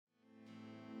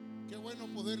bueno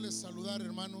poderles saludar,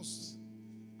 hermanos.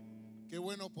 Qué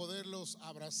bueno poderlos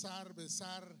abrazar,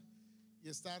 besar y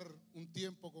estar un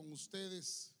tiempo con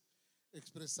ustedes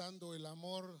expresando el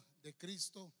amor de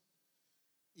Cristo.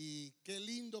 Y qué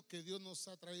lindo que Dios nos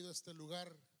ha traído a este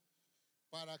lugar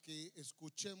para que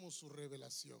escuchemos su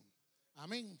revelación.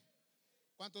 Amén.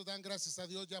 ¿Cuántos dan gracias a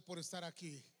Dios ya por estar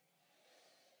aquí?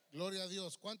 Gloria a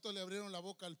Dios. ¿Cuántos le abrieron la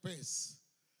boca al pez?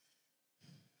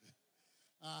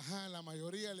 Ajá, la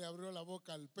mayoría le abrió la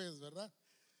boca al pez, ¿verdad?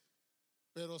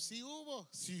 Pero sí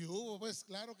hubo, pues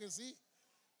claro que sí.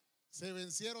 Se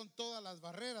vencieron todas las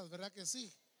barreras, ¿verdad que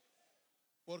sí?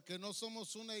 Porque no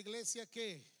somos una iglesia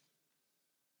que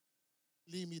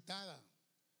limitada.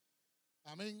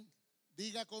 Amén.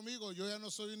 Diga conmigo, yo ya no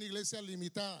soy una iglesia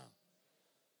limitada.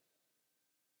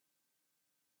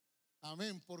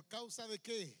 Amén. ¿Por causa de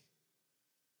qué?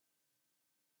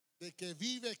 De que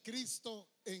vive Cristo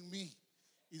en mí.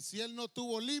 Y si Él no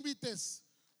tuvo límites,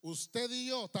 usted y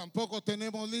yo tampoco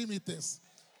tenemos límites.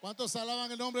 ¿Cuántos alaban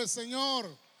el nombre del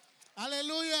Señor?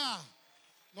 Aleluya.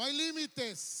 No hay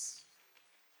límites.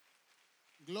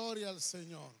 Gloria al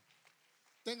Señor.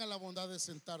 Tengan la bondad de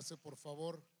sentarse, por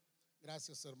favor.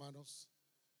 Gracias, hermanos.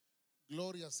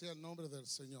 Gloria sea el nombre del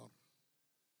Señor.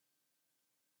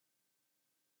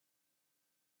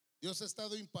 Dios ha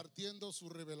estado impartiendo su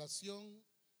revelación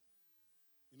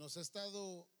y nos ha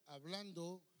estado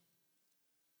hablando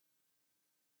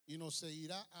y nos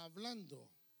seguirá hablando.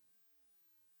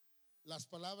 Las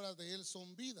palabras de Él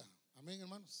son vida. Amén,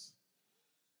 hermanos.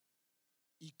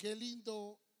 Y qué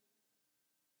lindo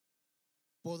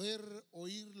poder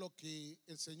oír lo que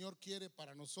el Señor quiere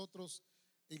para nosotros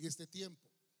en este tiempo.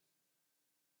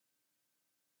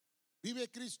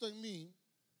 Vive Cristo en mí.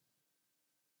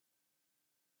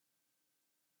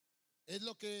 Es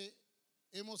lo que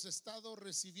hemos estado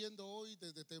recibiendo hoy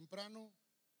desde temprano.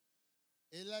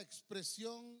 Es la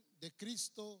expresión de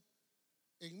Cristo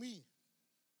en mí.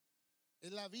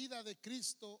 Es la vida de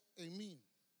Cristo en mí.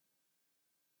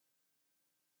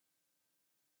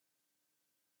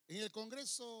 En el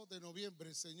Congreso de noviembre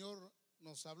el Señor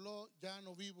nos habló: ya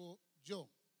no vivo yo.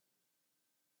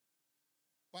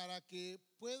 Para que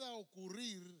pueda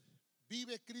ocurrir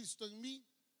vive Cristo en mí,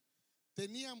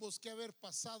 teníamos que haber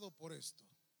pasado por esto,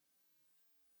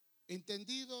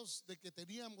 entendidos de que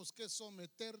teníamos que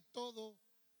someter todo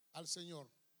al Señor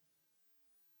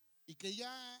y que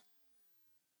ya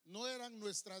no eran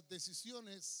nuestras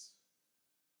decisiones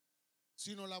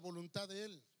sino la voluntad de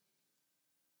Él.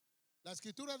 La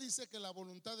Escritura dice que la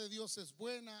voluntad de Dios es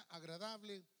buena,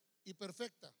 agradable y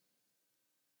perfecta.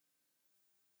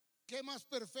 ¿Qué más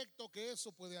perfecto que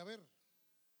eso puede haber?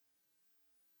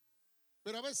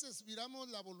 Pero a veces miramos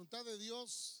la voluntad de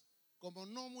Dios como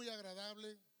no muy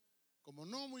agradable, como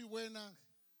no muy buena,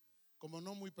 como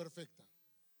no muy perfecta.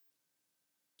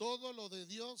 Todo lo de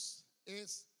Dios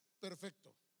es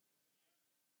perfecto.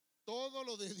 Todo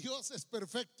lo de Dios es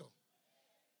perfecto.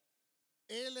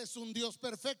 Él es un Dios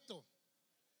perfecto.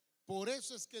 Por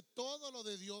eso es que todo lo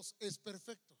de Dios es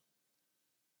perfecto.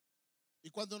 Y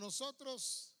cuando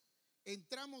nosotros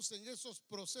entramos en esos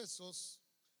procesos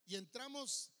y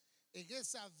entramos en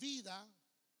esa vida,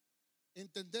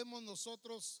 entendemos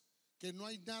nosotros que no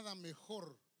hay nada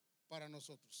mejor para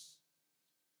nosotros.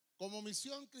 Como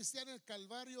Misión Cristiana El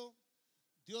Calvario,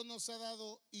 Dios nos ha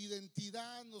dado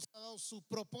identidad, nos ha dado su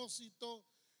propósito,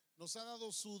 nos ha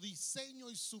dado su diseño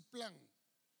y su plan,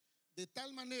 de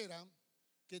tal manera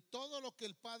que todo lo que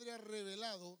el Padre ha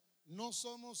revelado, no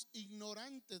somos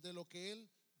ignorantes de lo que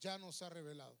Él ya nos ha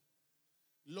revelado.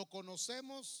 Lo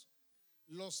conocemos,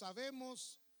 lo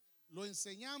sabemos, lo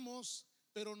enseñamos,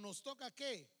 pero nos toca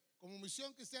 ¿qué? Como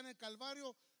Misión Cristiana El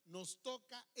Calvario, nos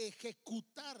toca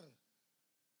ejecutar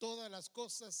todas las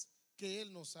cosas que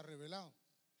Él nos ha revelado.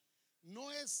 No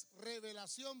es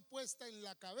revelación puesta en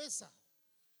la cabeza,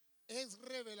 es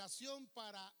revelación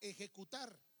para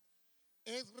ejecutar,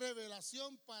 es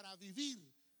revelación para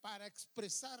vivir, para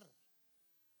expresar.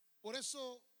 Por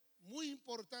eso, muy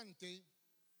importante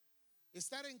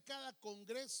estar en cada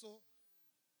congreso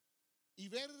y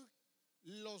ver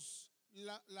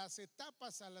las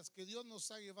etapas a las que Dios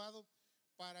nos ha llevado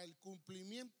para el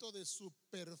cumplimiento de su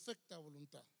perfecta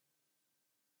voluntad.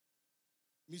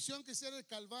 Misión Cristiana El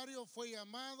Calvario fue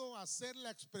llamado a ser la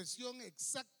expresión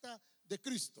exacta de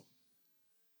Cristo.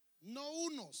 No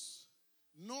unos,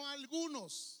 no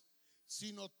algunos,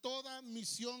 sino toda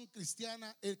Misión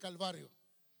Cristiana El Calvario.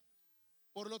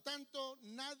 Por lo tanto,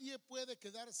 nadie puede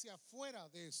quedarse afuera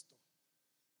de esto.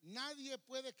 Nadie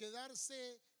puede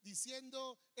quedarse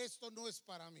diciendo: esto no es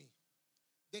para mí.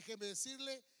 Déjeme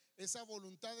decirle, esa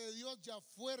voluntad de Dios ya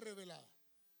fue revelada.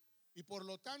 Y por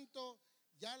lo tanto,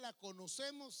 ya la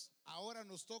conocemos, ahora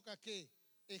nos toca ¿qué?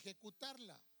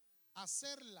 Ejecutarla,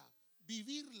 hacerla,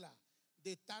 vivirla,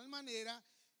 de tal manera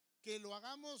que lo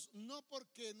hagamos no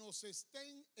porque nos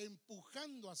estén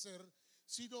empujando a hacer,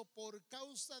 sino por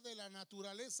causa de la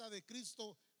naturaleza de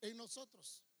Cristo en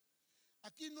nosotros.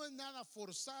 Aquí no es nada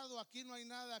forzado, aquí no hay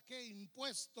nada que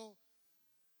impuesto.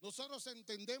 Nosotros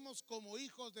entendemos como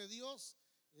hijos de Dios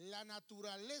la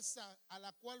naturaleza a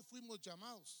la cual fuimos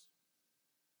llamados,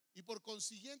 y por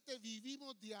consiguiente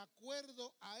vivimos de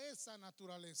acuerdo a esa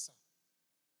naturaleza.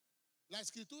 La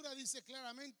escritura dice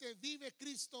claramente: vive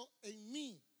Cristo en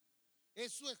mí.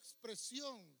 Es su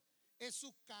expresión, es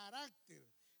su carácter,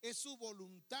 es su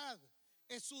voluntad,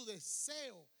 es su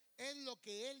deseo, es lo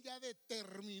que Él ya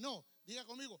determinó. Diga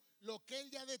conmigo, lo que Él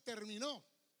ya determinó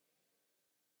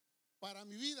para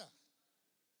mi vida.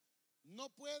 No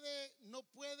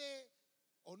puede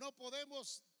o no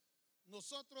podemos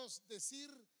nosotros decir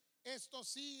esto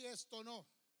sí, esto no.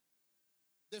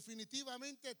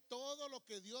 Definitivamente todo lo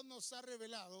que Dios nos ha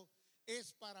revelado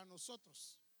es para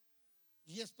nosotros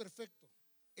y es perfecto,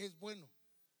 es bueno.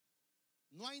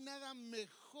 No hay nada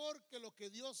mejor que lo que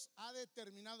Dios ha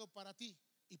determinado para ti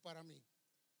y para mí.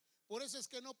 Por eso es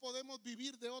que no podemos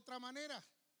vivir de otra manera.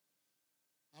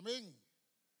 Amén.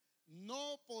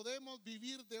 No podemos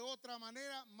vivir de otra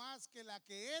manera más que la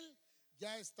que Él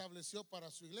ya estableció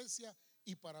para su iglesia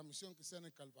y para Misión Cristiana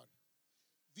el Calvario.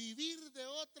 Vivir de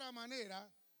otra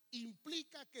manera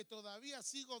implica que todavía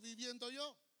sigo viviendo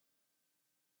yo.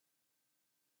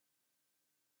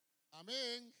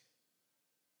 Amén.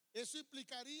 Eso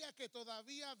implicaría que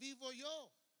todavía vivo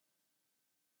yo.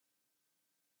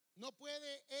 No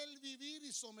puede Él vivir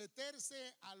y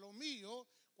someterse a lo mío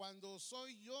cuando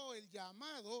soy yo el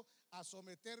llamado a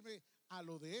someterme a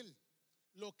lo de Él,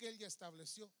 lo que Él ya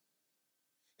estableció.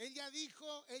 Él ya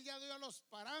dijo, Él ya dio los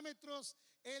parámetros,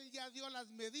 Él ya dio las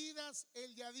medidas,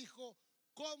 Él ya dijo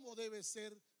cómo debe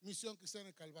ser Misión Cristiana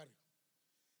el Calvario.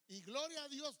 Y gloria a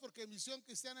Dios, porque Misión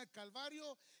Cristiana el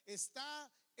Calvario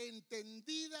está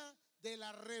entendida de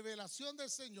la revelación del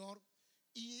Señor,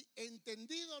 y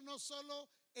entendido no solo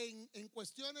en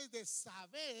cuestiones de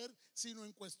saber, sino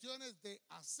en cuestiones de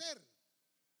hacer.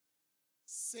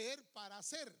 Ser para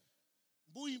hacer,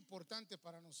 muy importante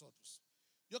para nosotros.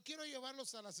 Yo quiero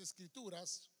llevarlos a las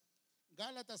escrituras.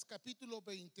 Gálatas capítulo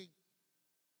 20,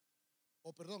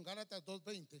 Gálatas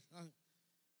 2:20.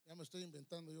 Ya me estoy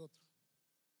inventando yo otro.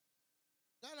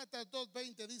 Gálatas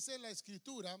 2:20 dice la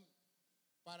escritura,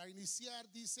 para iniciar,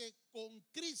 dice: con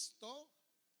Cristo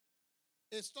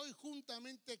estoy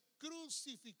juntamente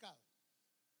crucificado,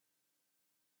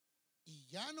 y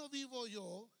ya no vivo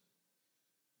yo,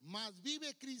 mas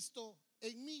vive Cristo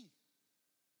en mí.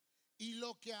 Y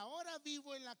lo que ahora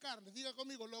vivo en la carne, diga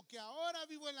conmigo, lo que ahora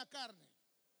vivo en la carne.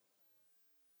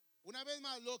 Una vez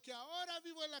más, lo que ahora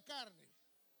vivo en la carne.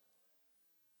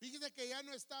 Fíjese que ya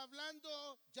no está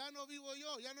hablando, ya no vivo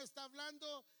yo, ya no está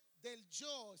hablando del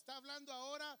yo, está hablando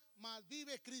ahora, mas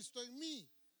vive Cristo en mí.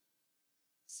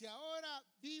 Si ahora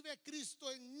vive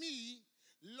Cristo en mí,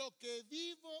 lo que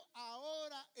vivo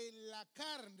ahora en la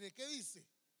carne, ¿qué dice?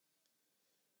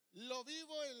 Lo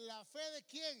vivo en la fe de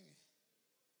 ¿quién?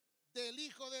 Del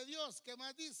Hijo de Dios. ¿Qué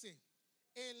más dice?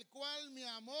 El cual me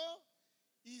amó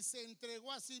y se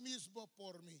entregó a sí mismo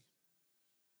por mí.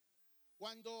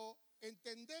 Cuando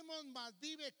entendemos más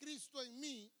vive Cristo en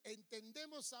mí,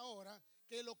 entendemos ahora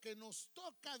que lo que nos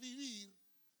toca vivir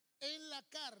en la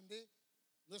carne,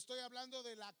 no estoy hablando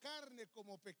de la carne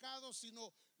como pecado,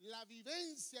 sino la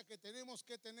vivencia que tenemos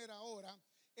que tener ahora,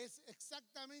 es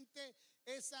exactamente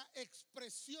esa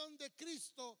expresión de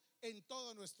Cristo en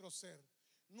todo nuestro ser.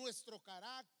 Nuestro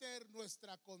carácter,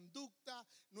 nuestra conducta,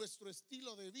 nuestro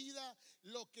estilo de vida,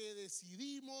 lo que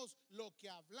decidimos, lo que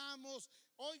hablamos.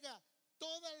 Oiga,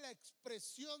 toda la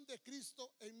expresión de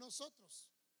Cristo en nosotros.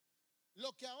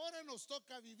 Lo que ahora nos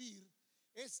toca vivir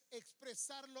es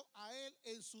expresarlo a Él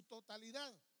en su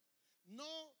totalidad.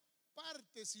 No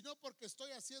parte, sino porque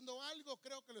estoy haciendo algo,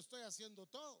 creo que lo estoy haciendo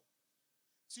todo.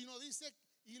 Sino dice,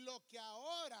 y lo que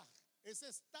ahora, ese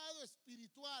estado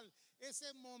espiritual,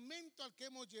 ese momento al que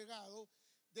hemos llegado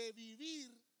de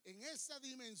vivir en esa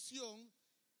dimensión,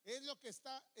 es lo que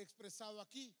está expresado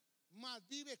aquí. Más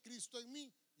vive Cristo en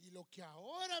mí. Y lo que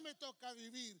ahora me toca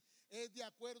vivir es de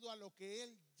acuerdo a lo que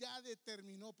Él ya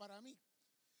determinó para mí.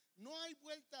 No hay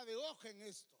vuelta de hoja en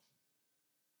esto.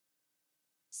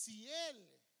 Si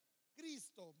Él,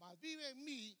 Cristo, más vive en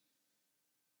mí,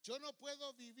 yo no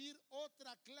puedo vivir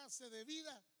otra clase de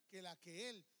vida que la que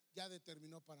Él ya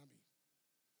determinó para mí.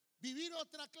 Vivir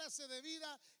otra clase de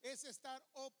vida es estar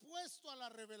opuesto a la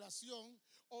revelación,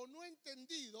 o no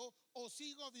entendido, o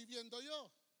sigo viviendo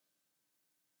yo.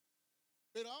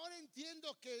 Pero ahora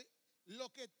entiendo que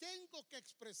lo que tengo que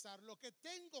expresar, lo que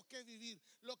tengo que vivir,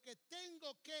 lo que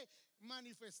tengo que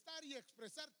manifestar y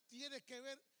expresar, tiene que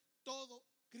ver todo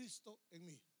Cristo en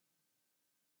mí.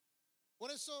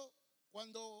 Por eso,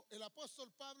 cuando el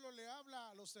apóstol Pablo le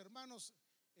habla a los hermanos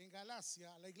en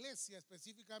Galacia, a la iglesia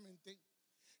específicamente,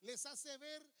 les hace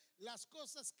ver las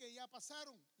cosas que ya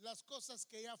pasaron, las cosas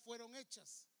que ya fueron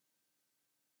hechas.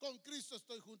 Con Cristo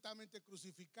estoy juntamente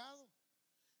crucificado.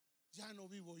 Ya no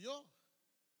vivo yo,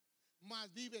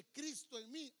 mas vive Cristo en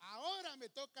mí. Ahora me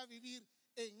toca vivir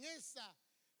en esa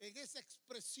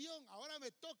expresión. Ahora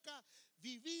me toca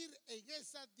vivir en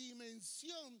esa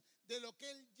dimensión de lo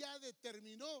que Él ya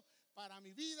determinó para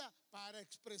mi vida, para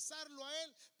expresarlo a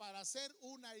Él, para hacer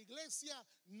una iglesia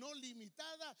no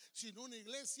limitada, sino una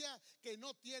iglesia que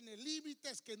no tiene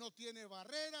límites, que no tiene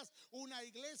barreras, una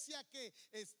iglesia que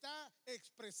está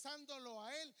expresándolo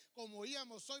a Él, como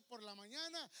oíamos hoy por la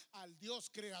mañana, al Dios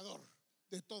creador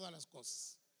de todas las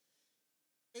cosas.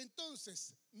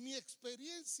 Entonces, mi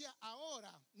experiencia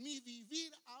ahora, mi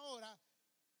vivir ahora,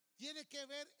 tiene que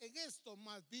ver en esto,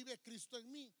 más vive Cristo en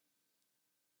mí.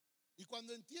 Y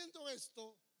cuando entiendo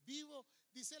esto, vivo,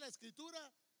 dice la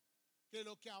Escritura, que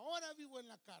lo que ahora vivo en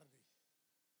la carne,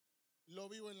 lo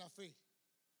vivo en la fe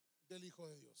del Hijo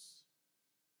de Dios.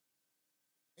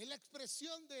 En la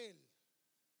expresión de Él.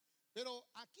 Pero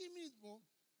aquí mismo,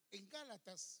 en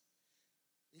Gálatas,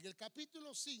 en el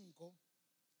capítulo 5,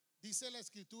 dice la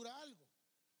Escritura algo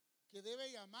que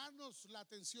debe llamarnos la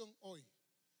atención hoy.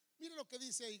 Mire lo que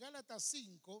dice ahí, Gálatas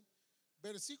 5,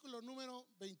 versículo número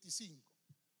 25.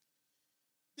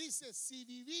 Dice, si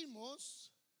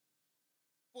vivimos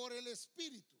por el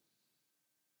Espíritu,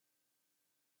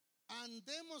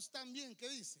 andemos también, ¿qué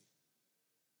dice?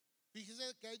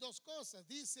 Fíjese que hay dos cosas.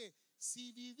 Dice,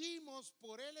 si vivimos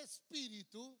por el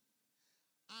Espíritu,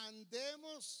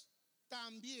 andemos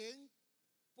también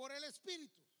por el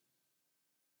Espíritu.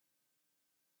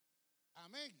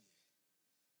 Amén.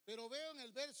 Pero veo en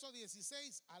el verso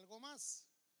 16 algo más.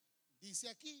 Dice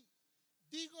aquí,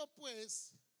 digo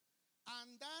pues,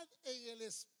 andad en el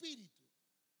Espíritu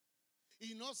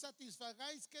y no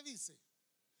satisfagáis, ¿qué dice?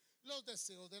 Los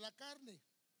deseos de la carne.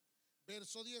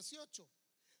 Verso 18.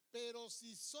 Pero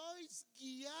si sois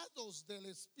guiados del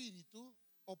Espíritu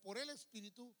o por el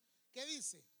Espíritu, ¿qué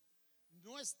dice?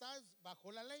 No estáis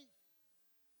bajo la ley.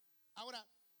 Ahora,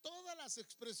 todas las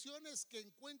expresiones que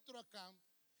encuentro acá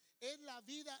es la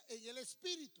vida en el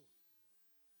Espíritu.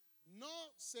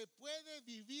 No se puede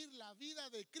vivir la vida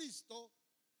de Cristo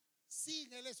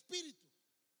sin el Espíritu.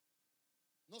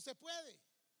 No se puede.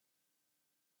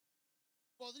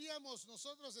 Podríamos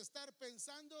nosotros estar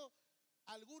pensando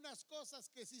algunas cosas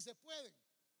que sí se pueden,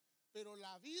 pero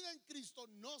la vida en Cristo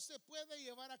no se puede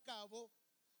llevar a cabo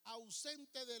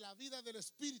ausente de la vida del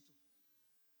Espíritu,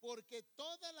 porque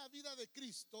toda la vida de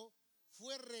Cristo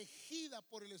fue regida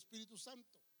por el Espíritu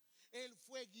Santo. Él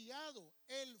fue guiado,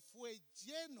 Él fue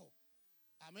lleno.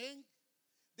 Amén.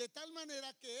 De tal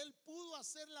manera que Él pudo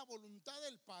hacer la voluntad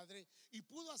del Padre y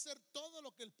pudo hacer todo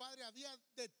lo que el Padre había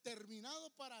determinado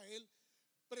para Él,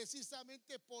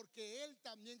 precisamente porque Él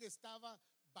también estaba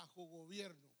bajo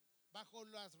gobierno, bajo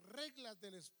las reglas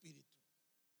del Espíritu.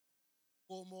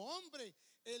 Como hombre,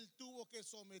 Él tuvo que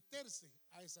someterse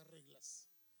a esas reglas.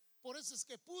 Por eso es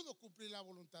que pudo cumplir la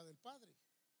voluntad del Padre.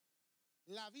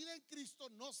 La vida en Cristo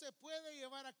no se puede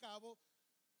llevar a cabo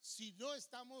si no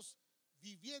estamos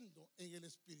viviendo en el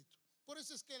Espíritu. Por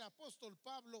eso es que el apóstol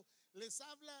Pablo les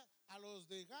habla a los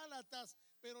de Gálatas,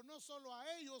 pero no solo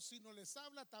a ellos, sino les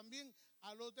habla también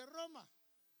a los de Roma.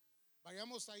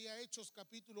 Vayamos ahí a Hechos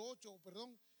capítulo 8,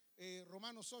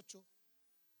 Romanos 8.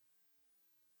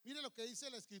 Mire lo que dice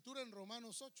la Escritura en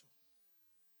Romanos 8,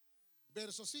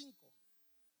 verso 5.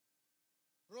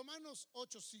 Romanos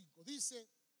 8:5 dice,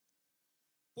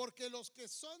 porque los que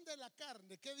son de la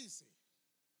carne, ¿qué dice?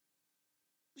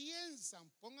 Piensan,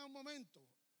 pongan un momento,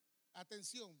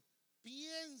 atención,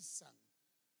 piensan,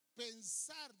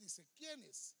 pensar, dice,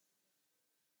 ¿quiénes?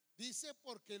 Dice,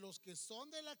 porque los que son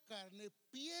de la carne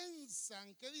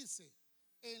piensan, ¿qué dice?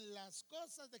 En las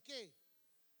cosas de ¿qué?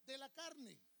 De la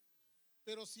carne.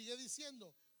 Pero sigue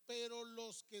diciendo, pero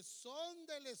los que son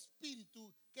del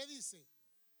Espíritu, ¿qué dice?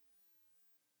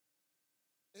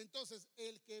 Entonces,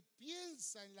 el que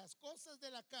piensa en las cosas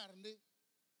de la carne,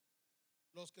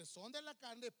 los que son de la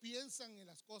carne piensan en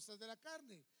las cosas de la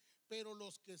carne, pero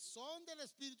los que son del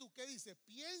Espíritu, ¿qué dice?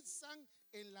 Piensan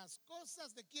en las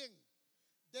cosas de ¿quién?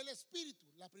 Del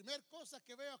Espíritu. La primera cosa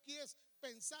que veo aquí es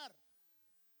pensar.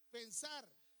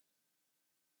 Pensar.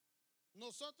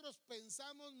 Nosotros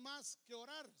pensamos más que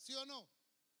orar, ¿sí o no?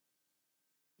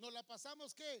 Nos la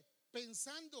pasamos ¿qué?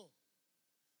 Pensando.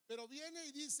 Pero viene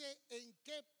y dice, ¿en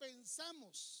qué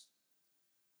pensamos?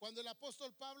 Cuando el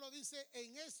apóstol Pablo dice,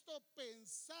 en esto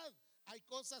pensad, hay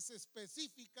cosas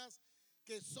específicas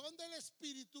que son del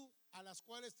Espíritu a las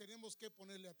cuales tenemos que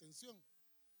ponerle atención.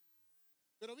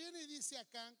 Pero viene y dice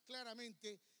acá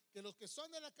claramente que los que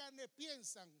son de la carne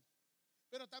piensan,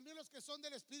 pero también los que son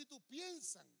del Espíritu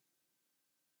piensan,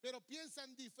 pero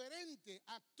piensan diferente,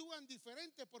 actúan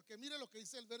diferente, porque mire lo que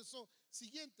dice el verso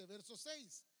siguiente, verso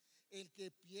 6. El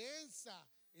que piensa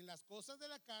en las cosas de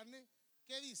la carne,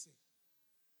 ¿qué dice?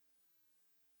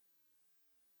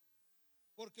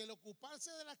 Porque el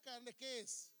ocuparse de la carne, ¿qué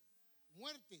es?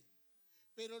 Muerte.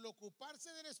 Pero el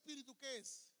ocuparse del Espíritu, ¿qué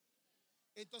es?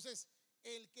 Entonces,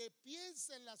 el que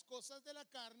piensa en las cosas de la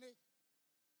carne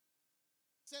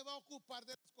se va a ocupar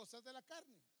de las cosas de la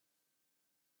carne.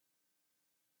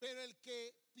 Pero el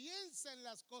que piensa en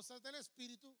las cosas del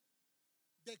Espíritu,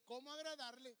 de cómo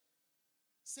agradarle,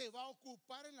 se va a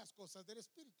ocupar en las cosas del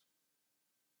Espíritu.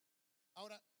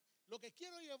 Ahora, lo que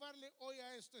quiero llevarle hoy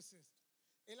a esto es esto.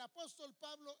 El apóstol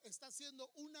Pablo está haciendo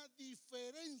una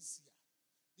diferencia.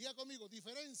 Diga conmigo,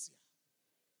 diferencia.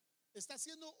 Está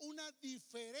haciendo una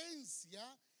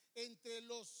diferencia entre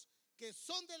los que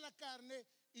son de la carne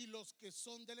y los que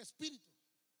son del Espíritu.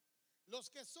 Los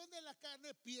que son de la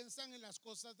carne piensan en las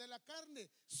cosas de la carne,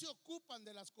 se ocupan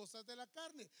de las cosas de la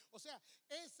carne. O sea,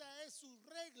 esa es su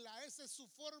regla, esa es su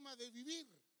forma de vivir.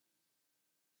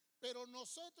 Pero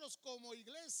nosotros como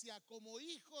iglesia, como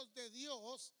hijos de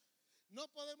Dios, no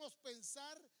podemos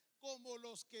pensar como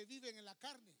los que viven en la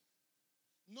carne.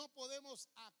 No podemos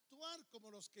actuar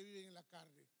como los que viven en la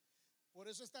carne. Por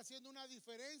eso está haciendo una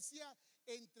diferencia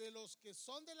entre los que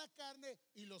son de la carne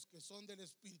y los que son del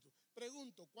Espíritu.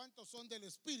 Pregunto, ¿cuántos son del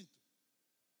Espíritu?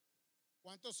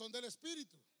 ¿Cuántos son del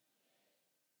Espíritu?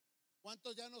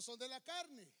 ¿Cuántos ya no son de la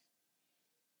carne?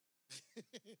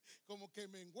 Como que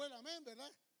me enguela, amén,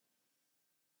 ¿verdad?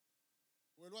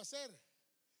 Vuelvo a hacer.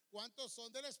 ¿Cuántos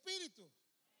son del Espíritu?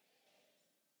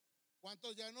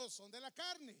 ¿Cuántos ya no son de la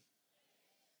carne?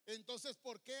 Entonces,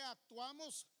 ¿por qué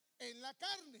actuamos en la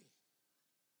carne?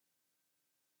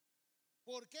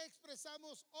 ¿Por qué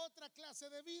expresamos otra clase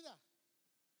de vida?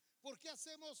 ¿Por qué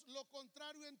hacemos lo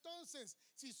contrario entonces?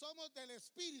 Si somos del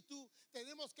Espíritu,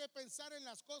 tenemos que pensar en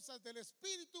las cosas del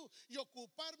Espíritu y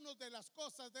ocuparnos de las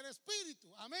cosas del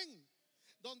Espíritu. Amén.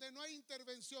 Donde no hay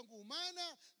intervención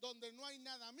humana, donde no hay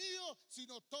nada mío,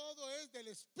 sino todo es del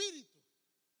Espíritu.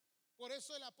 Por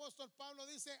eso el apóstol Pablo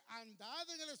dice, andad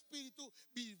en el Espíritu,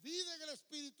 vivid en el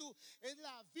Espíritu. Es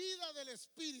la vida del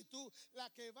Espíritu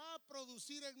la que va a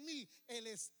producir en mí el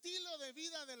estilo de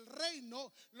vida del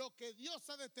reino, lo que Dios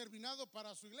ha determinado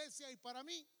para su iglesia y para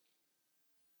mí.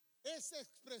 Esa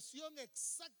expresión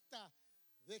exacta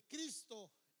de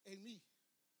Cristo en mí.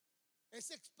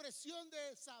 Esa expresión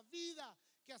de esa vida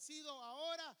que ha sido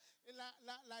ahora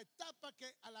la etapa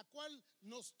a la cual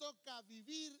nos toca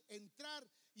vivir, entrar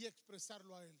y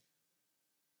expresarlo a Él.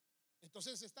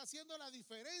 Entonces se está haciendo la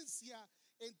diferencia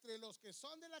entre los que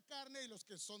son de la carne y los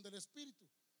que son del Espíritu.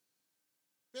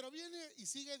 Pero viene y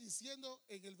sigue diciendo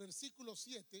en el versículo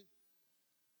 7,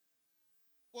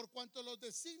 por cuanto los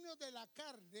designios de la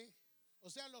carne, o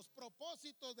sea, los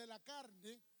propósitos de la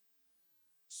carne,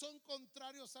 son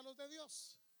contrarios a los de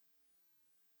Dios.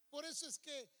 Por eso es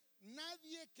que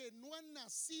nadie que no ha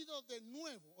nacido de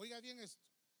nuevo, oiga bien esto,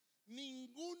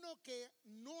 ninguno que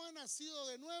no ha nacido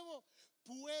de nuevo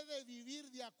puede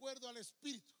vivir de acuerdo al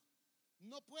Espíritu.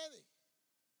 No puede.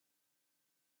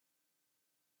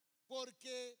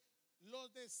 Porque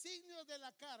los designios de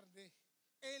la carne,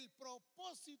 el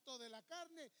propósito de la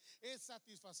carne es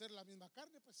satisfacer la misma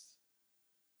carne, pues.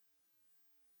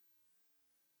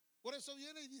 Por eso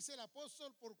viene y dice el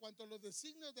apóstol, por cuanto los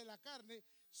designios de la carne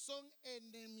son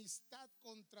enemistad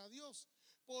contra Dios,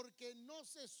 porque no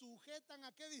se sujetan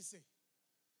a, ¿qué dice?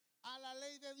 A la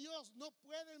ley de Dios. No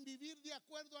pueden vivir de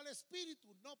acuerdo al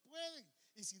Espíritu, no pueden.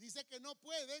 Y si dice que no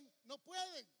pueden, no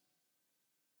pueden.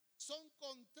 Son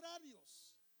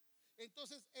contrarios.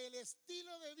 Entonces el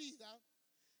estilo de vida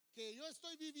que yo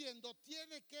estoy viviendo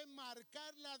tiene que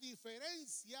marcar la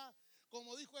diferencia.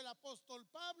 Como dijo el apóstol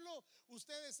Pablo,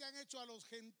 ustedes se han hecho a los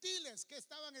gentiles. ¿Qué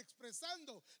estaban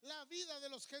expresando? La vida de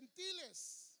los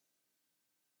gentiles.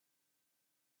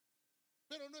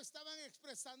 Pero no estaban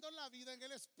expresando la vida en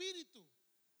el Espíritu.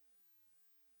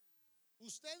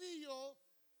 Usted y yo,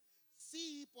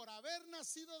 sí, por haber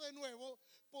nacido de nuevo,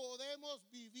 podemos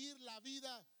vivir la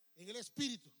vida en el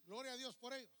Espíritu. Gloria a Dios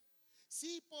por ello.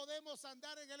 Sí podemos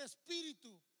andar en el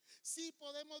Espíritu. Sí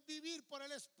podemos vivir por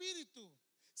el Espíritu.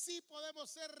 Sí podemos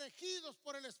ser regidos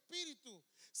por el Espíritu.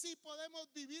 Sí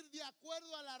podemos vivir de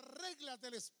acuerdo a las reglas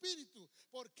del Espíritu.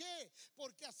 ¿Por qué?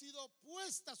 Porque ha sido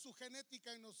puesta su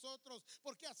genética en nosotros,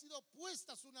 porque ha sido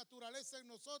puesta su naturaleza en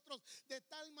nosotros, de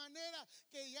tal manera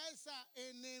que ya esa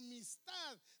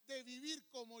enemistad de vivir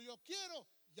como yo quiero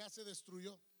ya se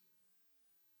destruyó.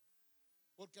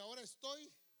 Porque ahora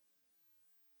estoy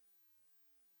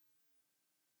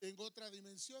en otra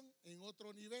dimensión, en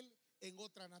otro nivel, en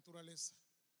otra naturaleza.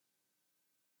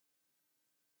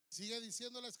 Sigue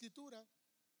diciendo la Escritura: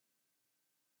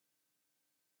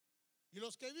 y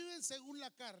los que viven según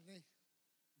la carne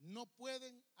no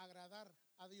pueden agradar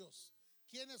a Dios.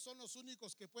 ¿Quiénes son los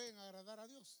únicos que pueden agradar a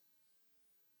Dios?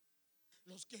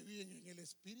 Los que viven en el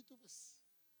Espíritu, pues.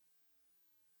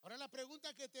 Ahora la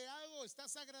pregunta que te hago: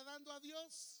 ¿estás agradando a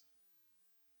Dios?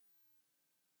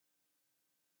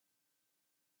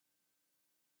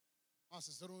 Vamos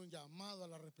a hacer un llamado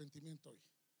al arrepentimiento hoy.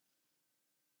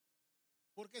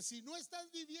 Porque si no estás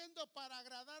viviendo para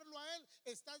agradarlo a Él,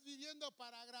 estás viviendo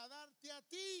para agradarte a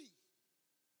ti.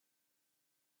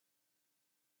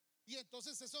 Y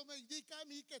entonces eso me indica a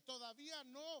mí que todavía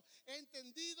no he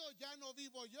entendido, ya no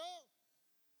vivo yo.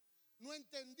 No he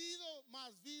entendido,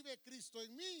 más vive Cristo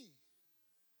en mí.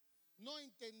 No he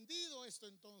entendido esto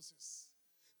entonces.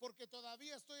 Porque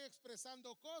todavía estoy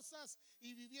expresando cosas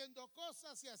y viviendo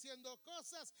cosas y haciendo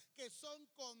cosas que son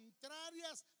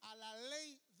contrarias a la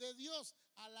ley de Dios,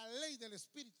 a la ley del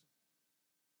Espíritu.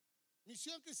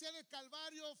 Misión Cristiana El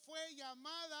Calvario fue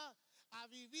llamada a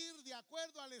vivir de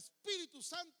acuerdo al Espíritu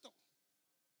Santo.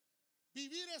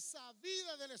 Vivir esa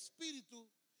vida del Espíritu,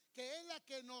 que es la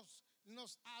que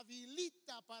nos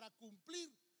habilita para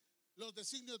cumplir los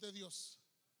designios de Dios.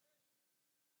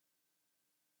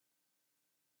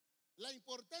 La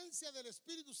importancia del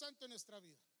Espíritu Santo en nuestra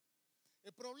vida.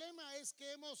 El problema es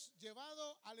que hemos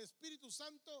llevado al Espíritu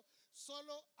Santo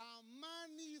solo a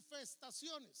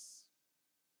manifestaciones.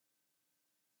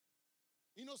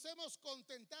 Y nos hemos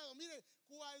contentado. Mire,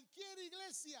 cualquier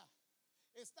iglesia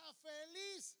está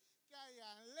feliz que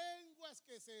haya lenguas,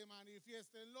 que se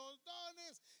manifiesten los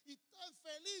dones, y todo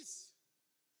feliz.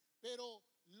 Pero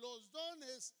los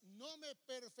dones no me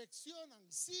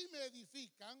perfeccionan. Sí me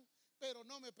edifican, pero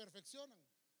no me perfeccionan.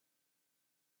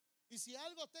 Y si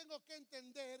algo tengo que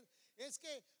entender es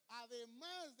que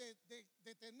además de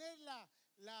tener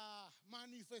la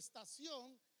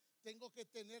manifestación, tengo que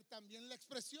tener también la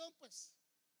expresión, pues.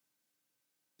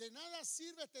 De nada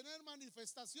sirve tener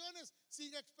manifestaciones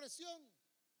sin expresión.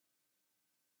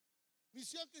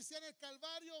 Misión Cristiana El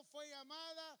Calvario fue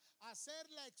llamada a ser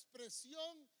la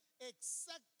expresión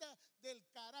exacta del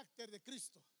carácter de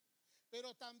Cristo.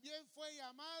 Pero también fue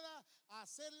llamada a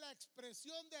ser la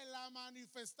expresión de la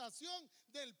manifestación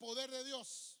del poder de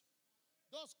Dios.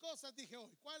 Dos cosas dije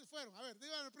hoy. ¿Cuáles fueron? A ver,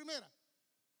 díganme la primera.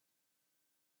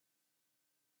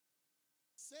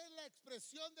 Ser la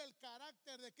expresión del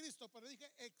carácter de Cristo, pero dije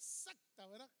exacta,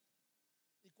 ¿verdad?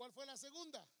 ¿Y cuál fue la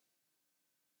segunda?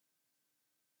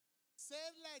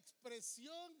 Ser la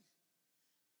expresión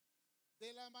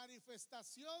de la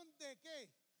manifestación de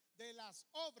 ¿qué? De las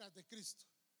obras de Cristo.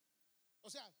 O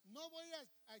sea, no voy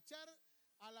a echar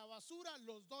a la basura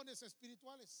los dones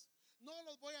espirituales. No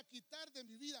los voy a quitar de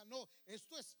mi vida. No,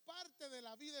 esto es parte de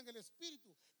la vida en el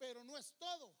Espíritu, pero no es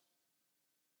todo.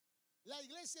 La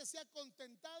iglesia se ha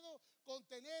contentado con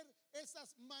tener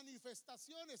esas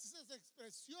manifestaciones, esas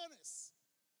expresiones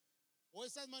o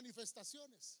esas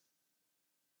manifestaciones.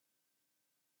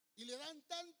 Y le dan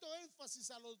tanto énfasis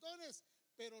a los dones,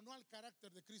 pero no al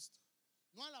carácter de Cristo,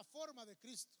 no a la forma de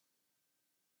Cristo.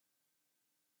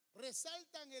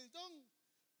 Resaltan el don,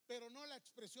 pero no la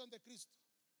expresión de Cristo.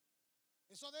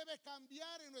 Eso debe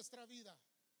cambiar en nuestra vida.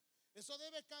 Eso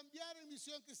debe cambiar en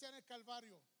Misión Cristiana El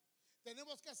Calvario.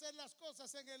 Tenemos que hacer las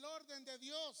cosas en el orden de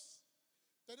Dios.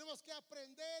 Tenemos que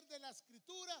aprender de la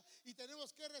Escritura y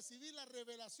tenemos que recibir la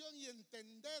revelación y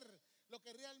entender lo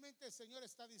que realmente el Señor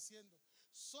está diciendo.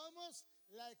 Somos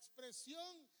la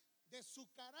expresión de su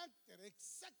carácter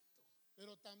exacto,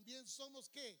 pero también somos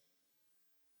 ¿qué?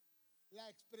 La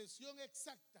expresión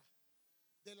exacta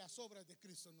de las obras de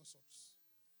Cristo en nosotros.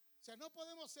 O sea, no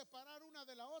podemos separar una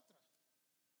de la otra.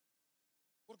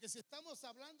 Porque si estamos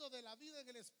hablando de la vida en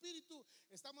el Espíritu,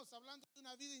 estamos hablando de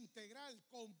una vida integral,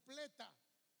 completa.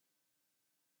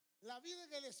 La vida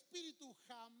en el Espíritu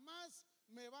jamás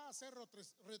me va a hacer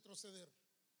retroceder.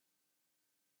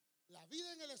 La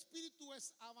vida en el Espíritu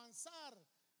es avanzar,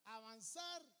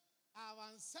 avanzar,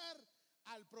 avanzar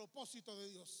al propósito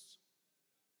de Dios.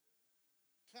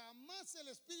 Jamás el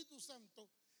Espíritu Santo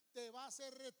te va a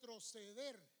hacer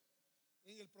retroceder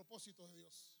en el propósito de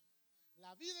Dios.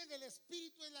 La vida en el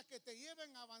Espíritu es la que te lleva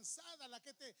en avanzada, la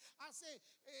que te hace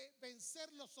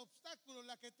vencer los obstáculos,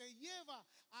 la que te lleva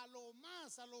a lo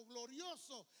más, a lo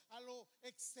glorioso, a lo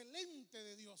excelente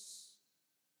de Dios.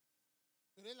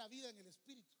 Pero es la vida en el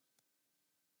Espíritu.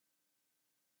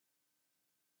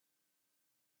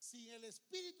 Sin el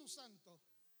Espíritu Santo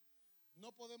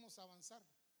no podemos avanzar.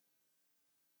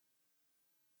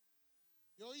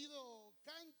 He oído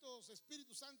cantos: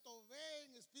 Espíritu Santo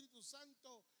ven, Espíritu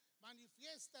Santo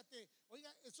manifiéstate.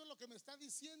 Oiga, eso es lo que me está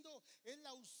diciendo, es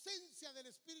la ausencia del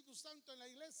Espíritu Santo en la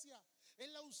iglesia, es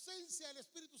la ausencia del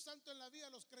Espíritu Santo en la vida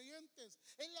de los creyentes,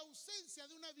 es la ausencia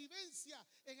de una vivencia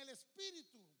en el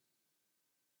Espíritu.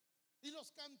 Y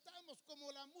los cantamos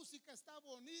como la música está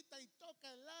bonita y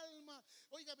toca el alma.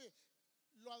 Óigame,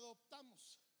 lo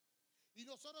adoptamos y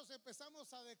nosotros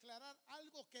empezamos a declarar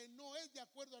algo que no es de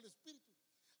acuerdo al Espíritu,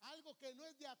 algo que no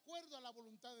es de acuerdo a la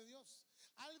voluntad de Dios,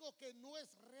 algo que no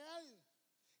es real.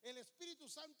 El Espíritu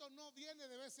Santo no viene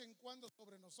de vez en cuando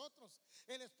sobre nosotros.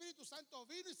 El Espíritu Santo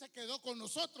vino y se quedó con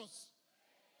nosotros.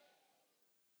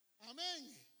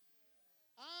 Amén.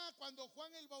 Cuando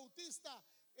Juan el Bautista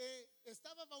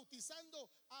estaba bautizando,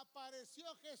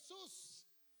 apareció Jesús,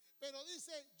 pero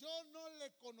dice: yo no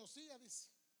le conocía, dice.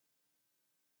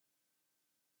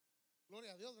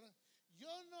 Gloria a Dios, ¿verdad?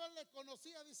 Yo no le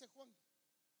conocía, dice Juan,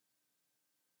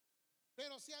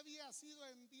 pero sí había sido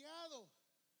enviado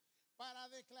para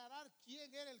declarar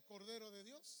quién era el Cordero de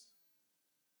Dios.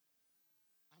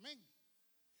 Amén.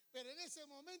 Pero en ese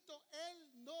momento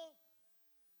él no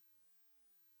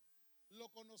lo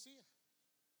conocía.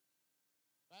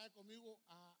 Vaya conmigo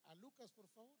a Lucas, por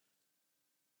favor.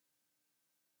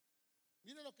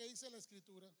 Mire lo que dice la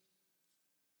Escritura.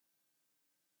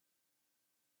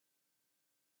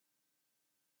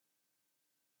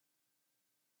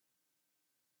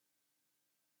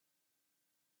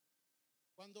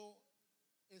 Cuando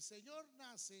el Señor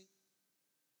nace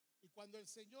y cuando el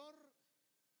Señor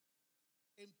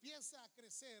empieza a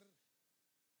crecer,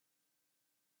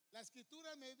 la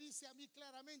Escritura me dice a mí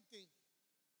claramente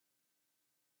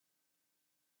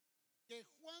que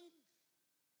Juan,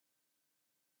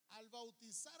 al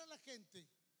bautizar a la gente,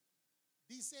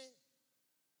 dice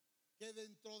que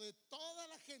dentro de toda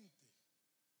la gente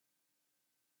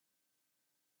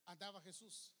andaba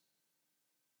Jesús.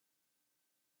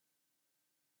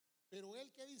 Pero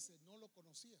él, ¿qué dice? No lo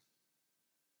conocía.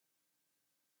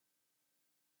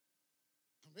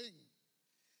 Amén.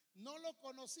 No lo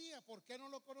conocía. ¿Por qué no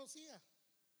lo conocía?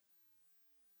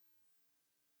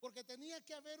 Porque tenía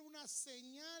que haber una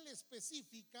señal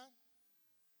específica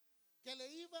que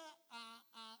le iba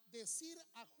a decir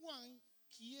a Juan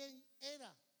quién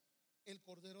era el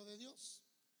Cordero de Dios.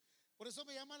 Por eso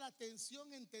me llama la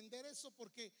atención entender eso,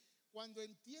 porque cuando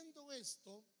entiendo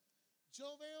esto,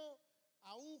 yo veo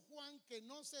a un Juan que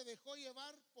no se dejó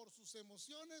llevar por sus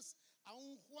emociones, a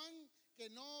un Juan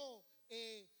que no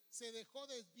se dejó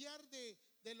desviar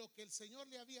de lo que el Señor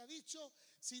le había dicho,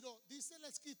 sino dice la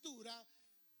Escritura: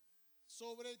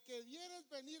 sobre el que viene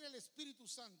venir el Espíritu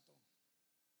Santo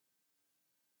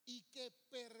y que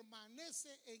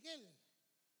permanece en él.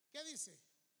 ¿Qué dice?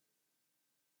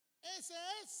 Ese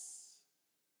es.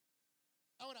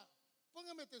 Ahora,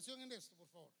 póngame atención en esto, por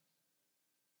favor.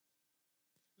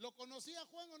 ¿Lo conocía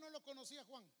Juan o no lo conocía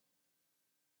Juan?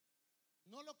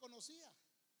 No lo conocía.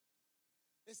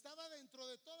 Estaba dentro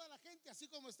de toda la gente, así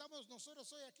como estamos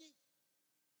nosotros hoy aquí.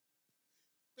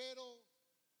 Pero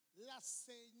la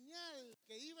señal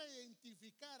que iba a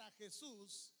identificar a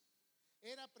Jesús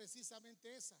era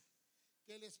precisamente esa: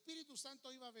 que el Espíritu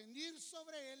Santo iba a venir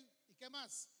sobre él. ¿Y qué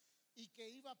más? Y que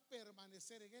iba a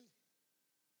permanecer en él.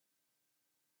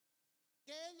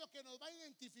 ¿Qué es lo que nos va a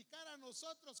identificar a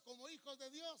nosotros como hijos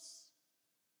de Dios?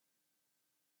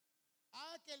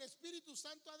 Que el Espíritu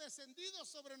Santo ha descendido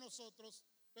sobre nosotros,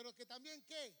 pero que también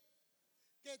 ¿qué?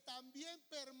 Que también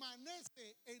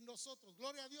permanece en nosotros.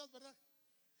 Gloria a Dios, ¿verdad?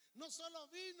 No solo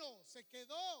vino, se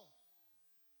quedó.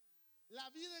 La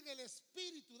vida en el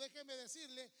Espíritu, déjeme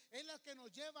decirle, es la que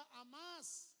nos lleva a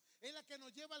más, es la que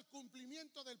nos lleva al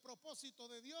cumplimiento del propósito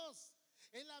de Dios.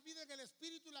 Es la vida en el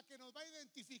Espíritu la que nos va a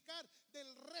identificar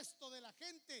del resto de la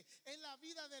gente. Es la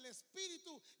vida del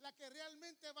Espíritu la que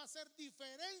realmente va a hacer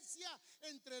diferencia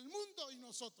entre el mundo y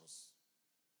nosotros.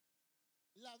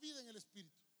 La vida en el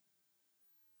Espíritu.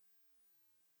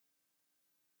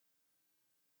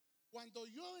 Cuando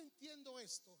yo entiendo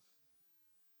esto,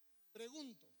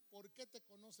 pregunto: ¿por qué te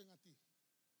conocen a ti?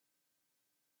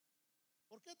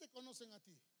 ¿Por qué te conocen a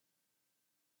ti?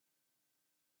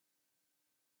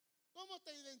 ¿Cómo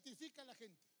te identifica la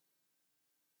gente?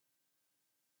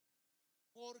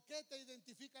 ¿Por qué te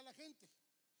identifica la gente?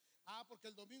 Porque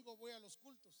el domingo voy a los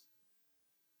cultos.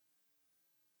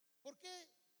 ¿Por qué?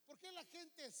 ¿Por qué la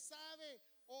gente sabe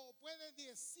o puede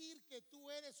decir que tú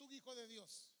eres un hijo de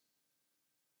Dios?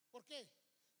 ¿Por qué?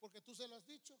 Porque tú se lo has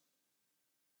dicho.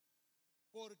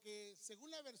 Porque según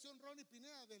la versión Ronny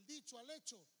Pineda, del dicho al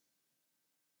hecho,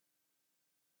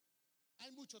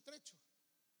 hay mucho trecho.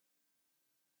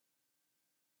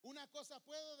 Una cosa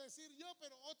puedo decir yo,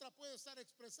 pero otra puedo estar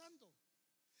expresando.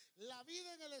 La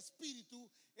vida en el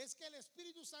Espíritu es que el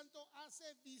Espíritu Santo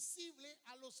hace visible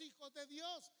a los hijos de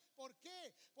Dios. ¿Por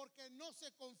qué? Porque no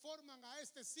se conforman a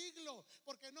este siglo,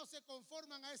 porque no se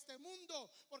conforman a este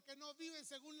mundo, porque no viven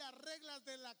según las reglas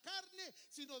de la carne,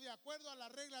 sino de acuerdo a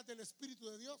las reglas del Espíritu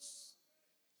de Dios.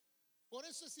 Por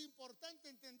eso es importante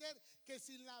entender que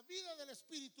sin la vida del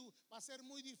Espíritu va a ser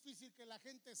muy difícil que la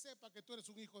gente sepa que tú eres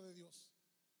un hijo de Dios.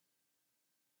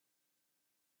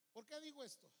 ¿Por qué digo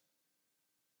esto?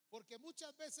 Porque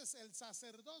muchas veces el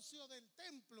sacerdocio del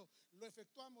templo lo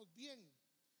efectuamos bien.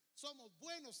 Somos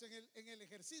buenos en el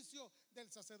ejercicio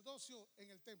del sacerdocio en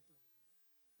el templo.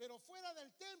 Pero fuera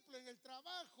del templo, en el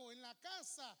trabajo, en la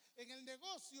casa, en el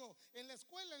negocio, en la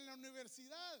escuela, en la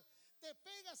universidad, te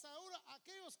pegas ahora a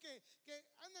aquellos que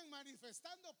andan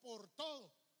manifestando por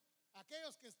todo.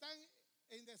 Aquellos que están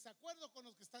en desacuerdo con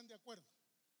los que están de acuerdo.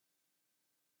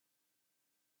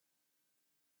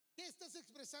 ¿Qué estás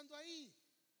expresando ahí?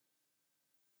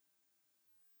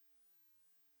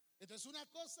 Entonces una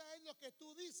cosa es lo que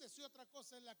tú dices y otra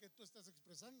cosa es la que tú estás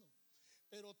expresando.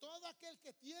 Pero todo aquel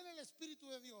que tiene el Espíritu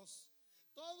de Dios,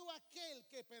 todo aquel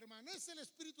que permanece el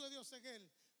Espíritu de Dios en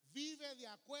él, vive de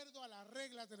acuerdo a las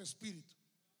reglas del Espíritu.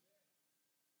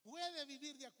 Puede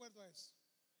vivir de acuerdo a eso.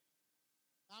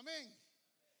 Amén.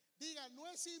 Diga, no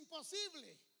es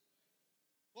imposible.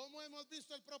 Como hemos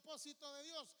visto el propósito de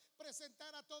Dios,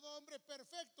 presentar a todo hombre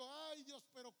perfecto. Ay Dios,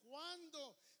 pero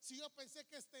 ¿cuándo? Si yo pensé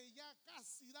que ya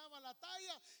casi daba la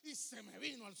talla y se me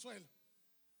vino al suelo.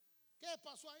 ¿Qué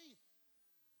pasó ahí?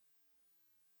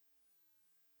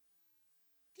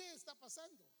 ¿Qué está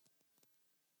pasando?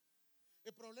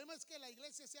 El problema es que la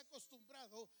iglesia se ha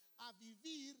acostumbrado a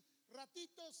vivir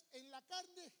ratitos en la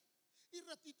carne y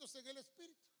ratitos en el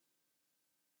Espíritu.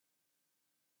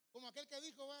 Como aquel que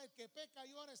dijo, el que peca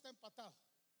y ora está empatado.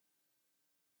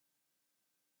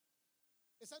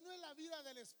 Esa no es la vida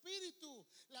del Espíritu.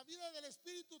 La vida del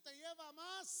Espíritu te lleva a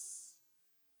más.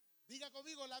 Diga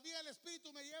conmigo, la vida del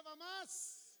Espíritu me lleva a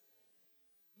más.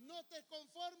 No te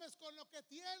conformes con lo que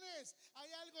tienes.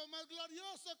 Hay algo más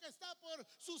glorioso que está por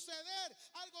suceder.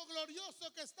 Algo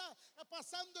glorioso que está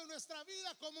pasando en nuestra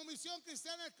vida como Misión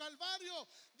Cristiana del Calvario.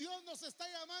 Dios nos está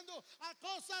llamando a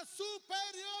cosas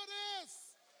superiores.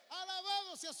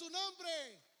 Alabado sea su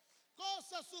nombre.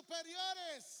 Cosas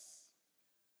superiores.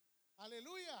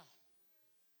 Aleluya.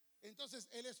 Entonces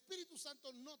el Espíritu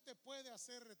Santo no te puede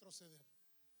hacer retroceder.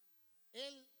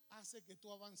 Él hace que tú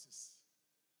avances.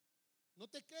 No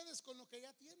te quedes con lo que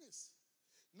ya tienes.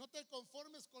 No te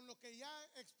conformes con lo que ya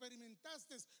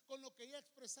experimentaste, con lo que ya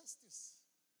expresaste.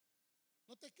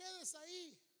 No te quedes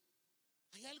ahí.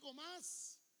 Hay algo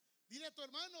más. Dile a tu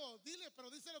hermano, dile,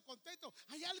 pero díselo contento.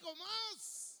 Hay algo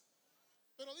más.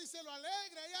 Pero díselo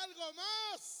alegre, hay algo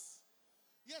más.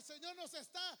 Y el Señor nos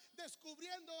está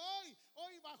descubriendo hoy.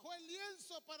 Hoy bajó el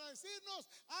lienzo para decirnos,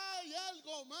 hay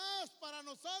algo más para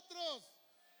nosotros.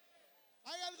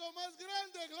 Hay algo más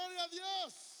grande, gloria a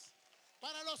Dios.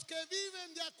 Para los que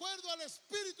viven de acuerdo al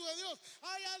Espíritu de Dios,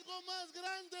 hay algo más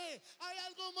grande, hay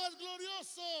algo más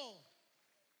glorioso.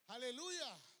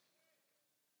 Aleluya.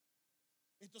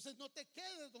 Entonces no te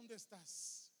quedes donde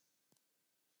estás.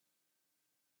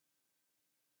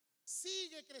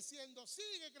 Sigue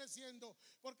creciendo,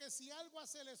 porque si algo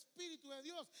hace el Espíritu de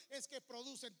Dios es que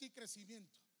produce en ti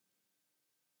crecimiento.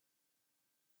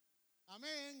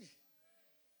 Amén.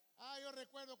 Yo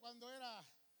recuerdo cuando era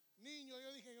niño,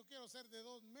 yo dije, yo quiero ser de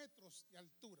 2 metros de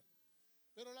altura.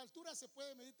 Pero la altura se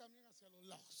puede medir también hacia los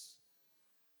lados.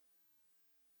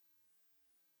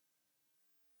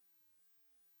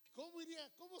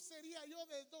 ¿Cómo sería yo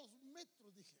de 2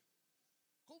 metros? Dije,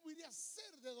 ¿cómo iría a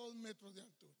ser de 2 metros de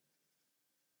altura?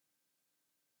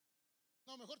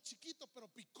 No, mejor chiquito pero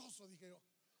picoso, dije yo.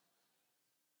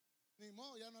 Ni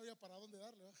modo, ya no había para dónde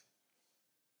darle, ¿verdad?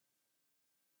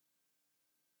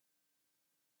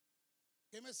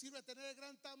 ¿Qué me sirve tener el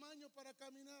gran tamaño para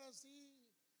caminar así?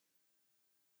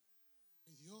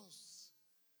 Y Dios,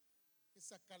 hay que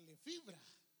sacarle fibra,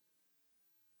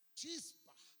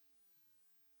 chispa.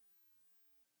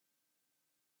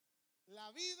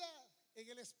 La vida en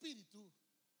el Espíritu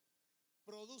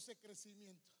produce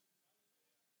crecimiento.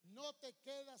 No te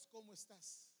quedas como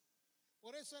estás.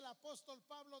 Por eso el apóstol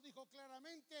Pablo dijo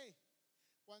claramente,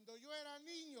 Cuando yo era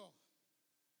niño,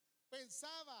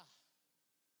 pensaba,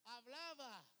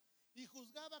 hablaba y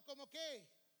juzgaba como que.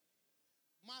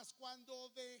 Mas cuando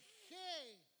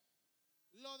dejé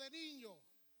lo de niño,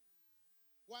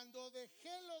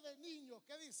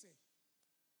 ¿qué dice?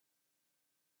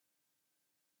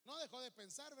 No dejó de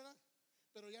pensar, ¿verdad?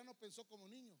 Pero ya no pensó como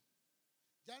niño,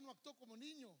 ya no actuó como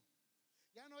niño,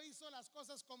 ya no hizo las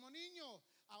cosas como niño.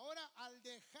 Ahora, al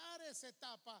dejar esa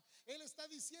etapa, él está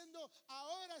diciendo: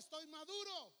 ahora estoy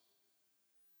maduro.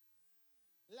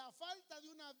 La falta de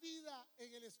una vida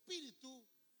en el espíritu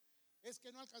es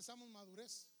que no alcanzamos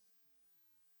madurez.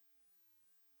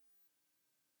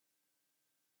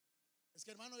 Es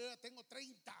que, hermano, yo ya tengo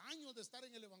 30 años de estar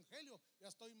en el evangelio, ya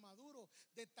estoy maduro.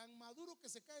 De tan maduro que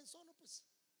se cae solo, pues.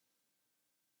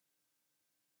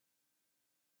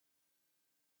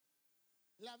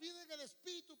 La vida en el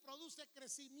espíritu produce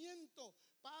crecimiento.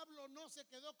 Pablo no se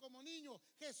quedó como niño,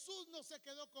 Jesús no se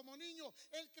quedó como niño.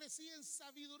 Él crecía en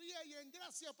sabiduría y en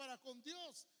gracia para con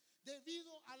Dios,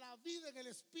 debido a la vida en el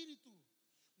espíritu.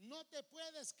 No te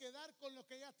puedes quedar con lo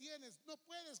que ya tienes. No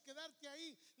puedes quedarte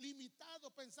ahí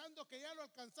limitado pensando que ya lo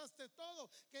alcanzaste todo,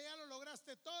 que ya lo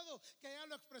lograste todo, que ya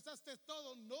lo expresaste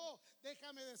todo. No,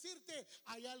 déjame decirte,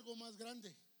 hay algo más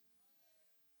grande.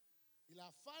 Y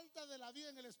la falta de la vida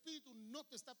en el espíritu no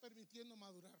te está permitiendo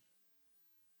madurar.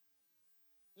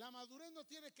 La madurez no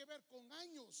tiene que ver con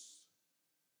años.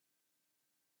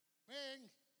 Ven,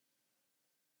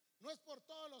 no es por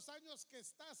todos los años que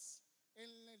estás en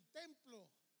el templo,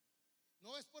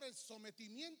 no es por el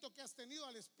sometimiento que has tenido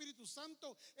al Espíritu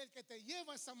Santo el que te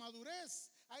lleva a esa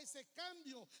madurez, a ese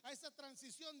cambio, a esa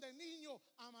transición de niño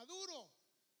a maduro.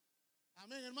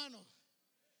 Amén, hermano.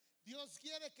 Dios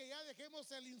quiere que ya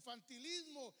dejemos el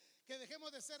infantilismo, que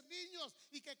dejemos de ser niños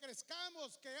y que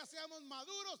crezcamos, que ya seamos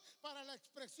maduros para la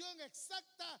expresión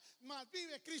exacta: más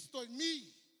vive Cristo en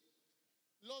mí.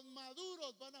 Los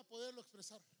maduros van a poderlo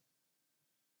expresar.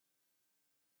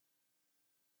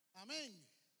 Amén.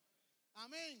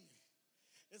 Amén.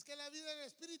 Es que la vida del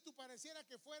espíritu pareciera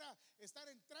que fuera estar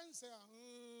en trance.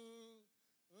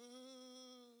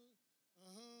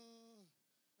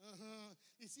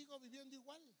 Y sigo viviendo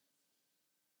igual.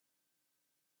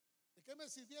 ¿De qué me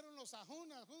sirvieron los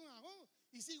ajún?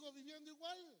 Y sigo viviendo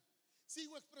igual.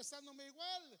 Sigo expresándome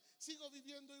igual, sigo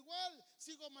viviendo igual,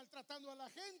 sigo maltratando a la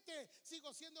gente,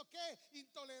 sigo siendo ¿qué?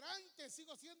 Intolerante,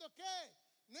 sigo siendo ¿qué?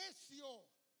 Necio.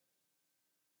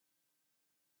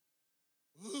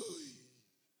 Uy.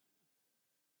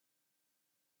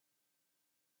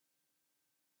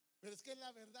 Pero es que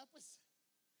la verdad, pues,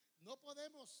 no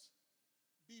podemos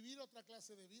vivir otra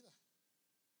clase de vida.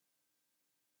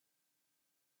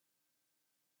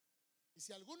 Y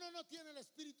si alguno no tiene el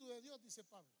Espíritu de Dios, dice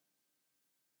Pablo,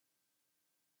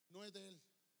 no es de él.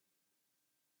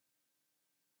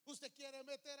 Usted quiere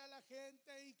meter a la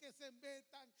gente y que se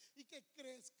metan y que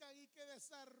crezcan y que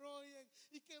desarrollen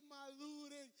y que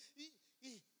maduren.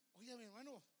 Oye, mi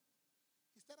hermano,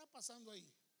 ¿qué estará pasando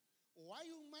ahí? O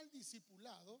hay un mal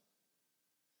discipulado,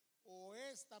 o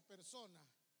esta persona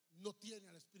no tiene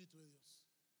al Espíritu de Dios.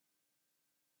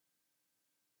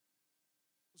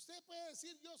 Usted puede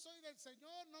decir: yo soy del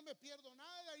Señor, no me pierdo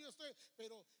nada, yo estoy,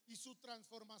 pero ¿y su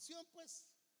transformación, pues?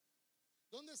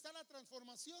 ¿Dónde está la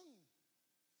transformación?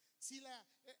 Si la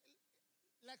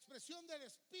expresión del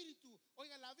Espíritu,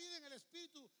 oiga, la vida en el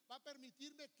Espíritu va a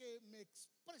permitirme que me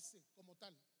exprese como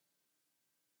tal.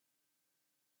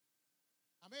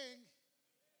 Amén.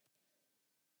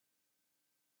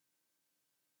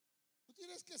 Tú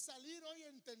tienes que salir hoy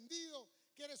entendido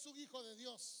que eres un hijo de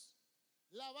Dios,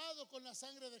 lavado con la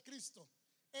sangre de Cristo.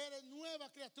 Eres nueva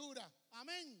criatura.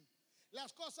 Amén.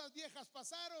 Las cosas viejas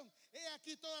pasaron, he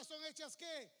aquí todas son hechas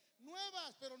 ¿qué?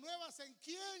 Nuevas. Pero nuevas ¿en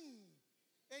quién?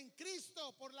 En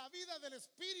Cristo, por la vida del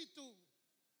Espíritu.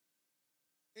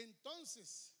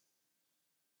 Entonces,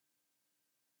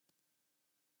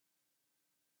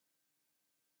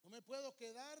 no me puedo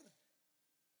quedar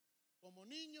como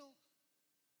niño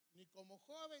ni como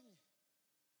joven,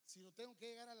 sino tengo que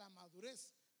llegar a la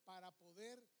madurez para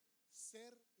poder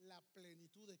ser la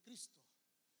plenitud de Cristo,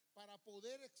 para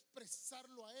poder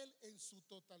expresarlo a Él en su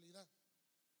totalidad.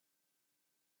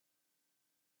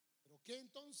 Pero ¿qué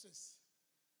entonces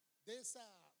de esa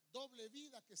doble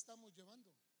vida que estamos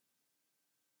llevando?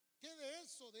 ¿Qué de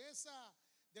eso,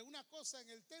 de una cosa en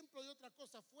el templo y otra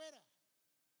cosa afuera?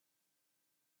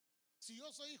 Si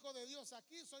yo soy hijo de Dios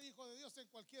aquí, soy hijo de Dios en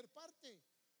cualquier parte.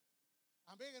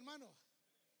 Amén, hermano.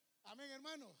 Amén,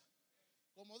 hermano.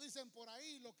 Como dicen por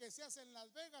ahí, lo que se hace en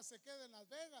Las Vegas se queda en Las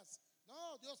Vegas.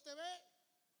 No, Dios te ve.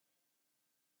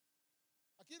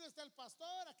 Aquí no está el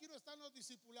pastor, aquí no están los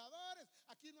discipuladores,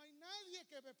 aquí no hay nadie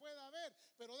que me pueda ver.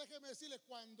 Pero déjeme decirle,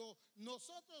 cuando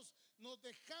nosotros nos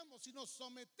dejamos y nos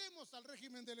sometemos al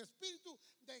régimen del Espíritu,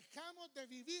 dejamos de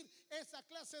vivir esa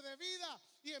clase de vida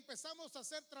y empezamos a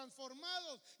ser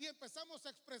transformados y empezamos a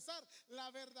expresar la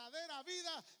verdadera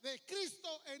vida de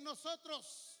Cristo en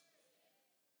nosotros.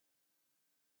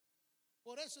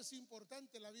 Por eso es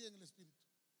importante la vida en el Espíritu.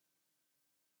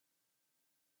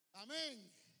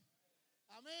 Amén.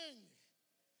 Amén.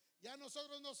 Ya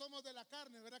nosotros no somos de la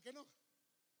carne, ¿verdad que no?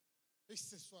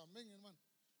 Dice eso, amén, hermano.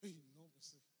 Ay, no,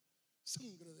 pues,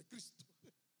 sangre de Cristo.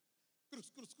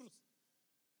 Cruz, cruz, cruz.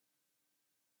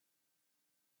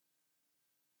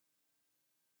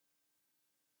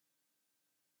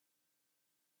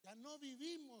 Ya no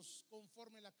vivimos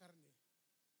conforme a la carne.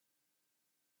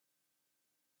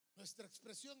 Nuestra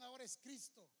expresión ahora es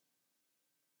Cristo.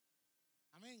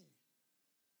 Amén.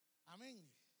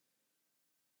 Amén.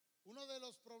 Uno de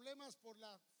los problemas por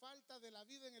la falta de la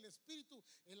vida en el Espíritu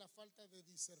es la falta de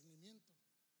discernimiento.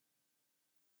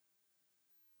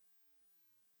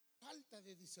 Falta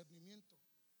de discernimiento.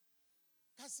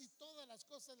 Casi todas las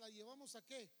cosas las llevamos ¿a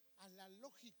qué? A la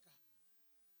lógica,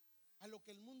 a lo que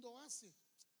el mundo hace.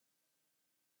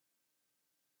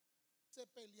 Se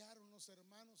pelearon los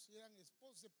hermanos, eran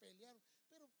esposos, se pelearon.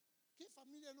 Pero ¿qué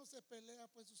familia no se pelea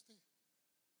pues usted?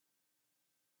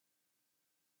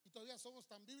 Y todavía somos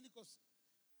tan bíblicos.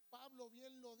 Pablo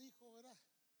bien lo dijo, ¿verdad?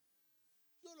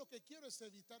 Yo lo que quiero es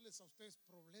evitarles a ustedes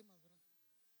problemas, ¿verdad?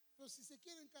 Pero si se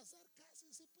quieren casar,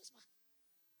 cásense, pues va.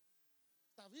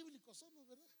 Está bíblicos somos,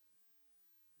 ¿verdad?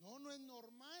 No, no es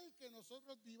normal que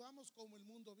nosotros vivamos como el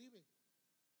mundo vive.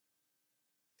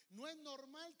 No es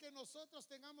normal que nosotros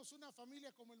tengamos una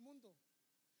familia como el mundo.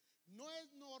 No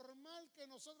es normal que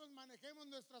nosotros manejemos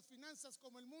nuestras finanzas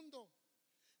como el mundo.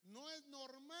 No es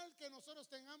normal que nosotros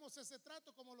tengamos ese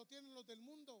trato como lo tienen los del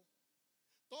mundo.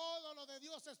 Todo lo de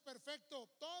Dios es perfecto,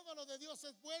 todo lo de Dios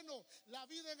es bueno. La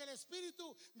vida en el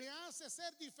Espíritu me hace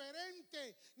ser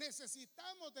diferente.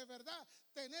 Necesitamos de verdad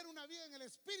tener una vida en el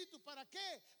Espíritu. ¿Para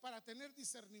qué? Para tener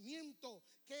discernimiento.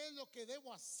 ¿Qué es lo que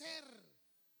debo hacer?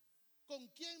 ¿Con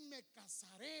quién me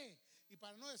casaré? Y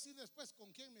para no decir después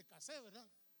con quién me casé, ¿verdad?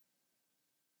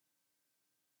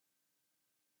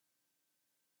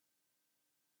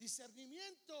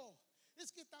 Discernimiento.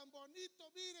 Es que tan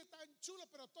bonito, mire, tan chulo,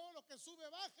 pero todo lo que sube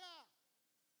baja.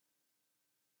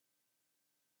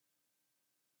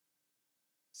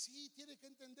 Sí, tiene que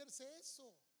entenderse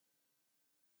eso.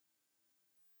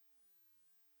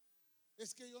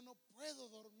 Es que yo no puedo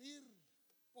dormir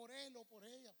por él o por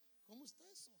ella. ¿Cómo está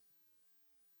eso?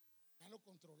 Ya lo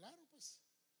controlaron, pues.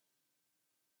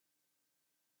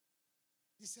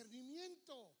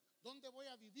 Discernimiento, ¿dónde voy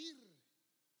a vivir?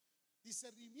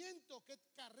 Discernimiento, ¿qué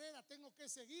carrera tengo que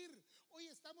seguir? Hoy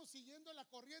estamos siguiendo la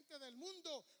corriente del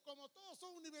mundo. Como todos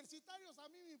son universitarios, a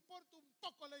mí me importa un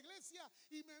poco la iglesia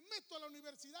y me meto a la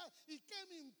universidad. ¿Y qué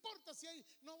me importa si ahí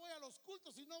no voy a los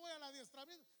cultos, si no voy al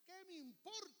adiestramiento? ¿Qué me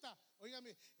importa?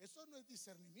 Óigame, eso no es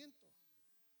discernimiento.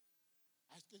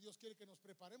 Es que Dios quiere que nos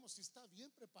preparemos. Si está bien,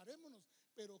 preparémonos,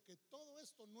 pero que todo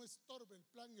esto no estorbe el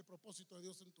plan y el propósito de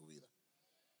Dios en tu vida.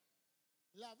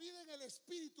 La vida en el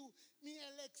Espíritu, mi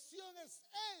elección es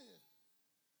Él.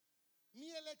 Mi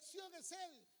elección es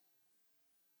Él.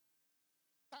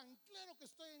 Tan claro que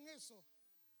estoy en eso,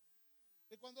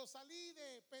 que cuando salí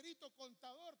de perito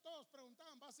contador, todos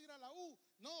preguntaban, ¿vas a ir a la U?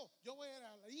 No, yo voy a ir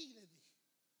a la I, les dije.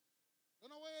 Yo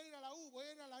no voy a ir a la U, voy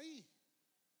a ir a la I.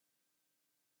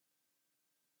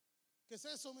 ¿Qué es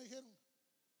eso? Me dijeron.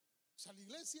 Pues a la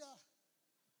iglesia.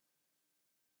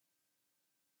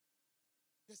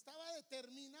 Estaba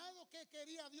determinado que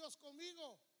quería Dios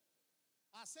conmigo.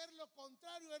 Hacer lo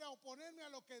contrario era oponerme a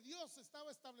lo que Dios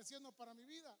estaba estableciendo para mi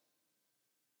vida.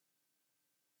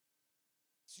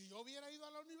 Si yo hubiera ido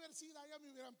a la universidad, ya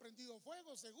me hubieran prendido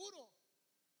fuego, seguro.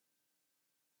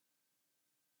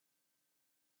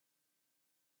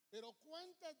 Pero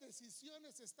 ¿cuántas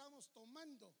decisiones estamos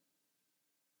tomando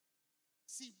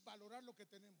sin valorar lo que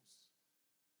tenemos?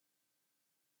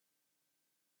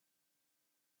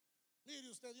 Mire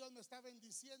usted, Dios me está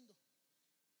bendiciendo.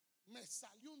 Me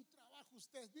salió un trabajo,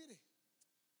 usted, mire,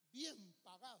 bien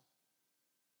pagado.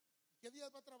 ¿Qué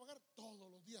días va a trabajar?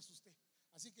 Todos los días usted.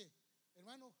 Así que,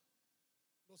 hermano,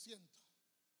 lo siento.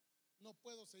 No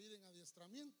puedo seguir en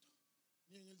adiestramiento,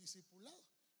 ni en el discipulado,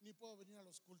 ni puedo venir a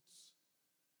los cultos.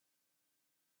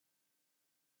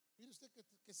 Mire usted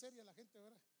que seria la gente,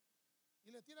 ¿verdad?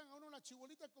 Y le tiran a uno la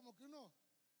chibolita como que uno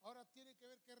ahora tiene que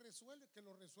ver qué resuelve, que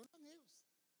lo resuelvan ellos.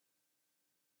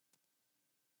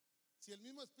 Si el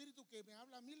mismo espíritu que me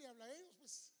habla a mí le habla a ellos,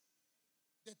 pues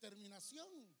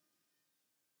determinación.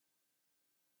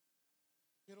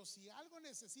 Pero si algo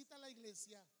necesita la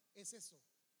iglesia es eso,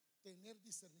 tener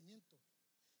discernimiento.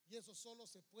 Y eso solo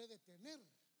se puede tener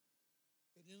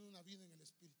teniendo una vida en el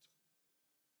Espíritu.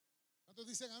 ¿Cuántos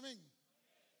dicen amén?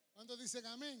 ¿Cuántos dicen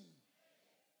amén?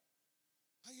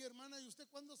 Ay, hermana, ¿y usted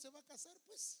cuándo se va a casar?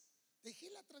 Pues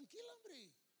déjela tranquila,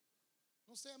 hombre.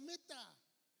 No sea meta.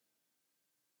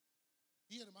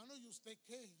 Y hermano, ¿y usted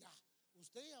qué? Ya,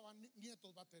 usted ya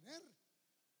nietos va a tener.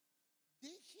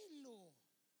 Déjelo.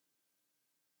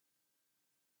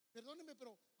 Perdóneme,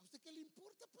 pero ¿a usted qué le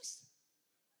importa? Pues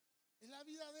es la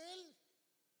vida de él.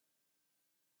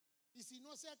 Y si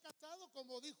no se ha casado,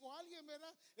 como dijo alguien,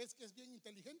 ¿verdad? Es que es bien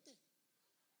inteligente.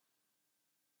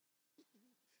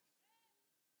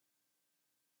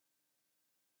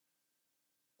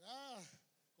 Ah,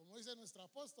 como dice nuestro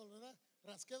apóstol, ¿verdad?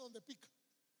 Rasqué donde pica.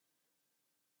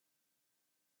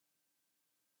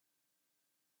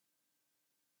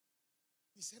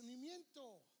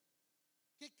 Discernimiento.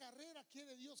 ¿Qué carrera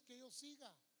quiere Dios que yo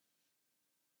siga?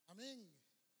 Amén.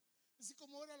 Así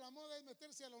como ahora la moda es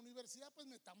meterse a la universidad, pues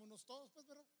metámonos todos, pues,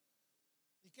 ¿verdad?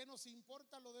 ¿Y qué nos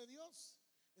importa lo de Dios?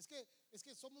 Es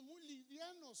que somos muy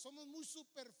livianos, somos muy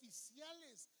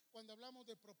superficiales cuando hablamos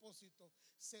de propósito.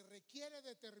 Se requiere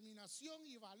determinación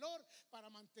y valor para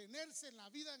mantenerse en la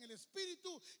vida en el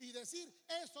Espíritu y decir: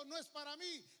 eso no es para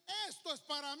mí, esto es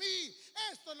para mí,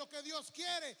 esto es lo que Dios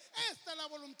quiere, esta es la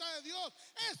voluntad de Dios,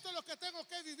 esto es lo que tengo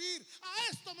que vivir, a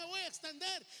esto me voy a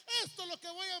extender, esto es lo que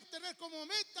voy a obtener como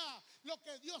meta, lo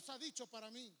que Dios ha dicho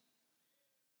para mí.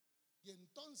 Y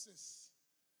entonces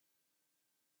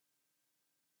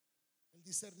el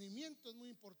discernimiento es muy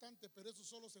importante, pero eso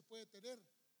solo se puede tener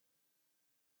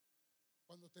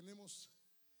cuando tenemos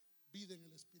vida en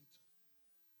el Espíritu.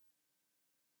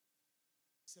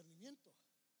 Discernimiento.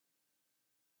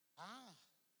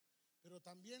 Pero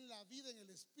también la vida en el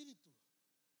Espíritu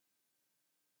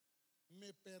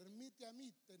me permite a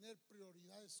mí tener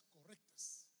prioridades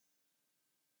correctas.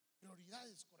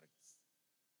 Prioridades correctas.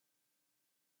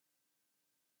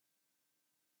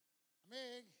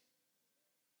 Amén.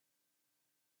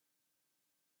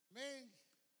 Amén.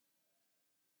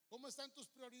 ¿Cómo están tus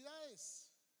prioridades?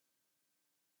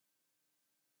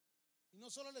 Y no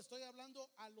solo le estoy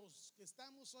hablando a los que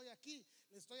estamos hoy aquí,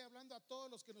 le estoy hablando a todos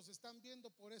los que nos están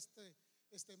viendo por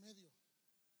este medio.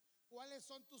 ¿Cuáles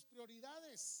son tus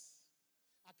prioridades?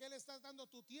 ¿A qué le estás dando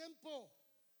tu tiempo?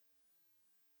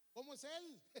 ¿Cómo es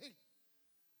Él?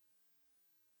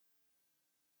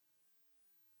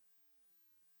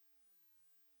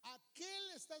 ¿A qué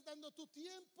le estás dando tu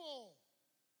tiempo?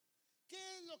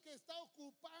 ¿Qué es lo que está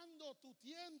ocupando tu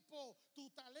tiempo, tu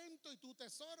talento y tu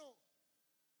tesoro?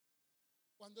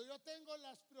 Cuando yo tengo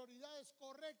las prioridades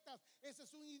correctas, ese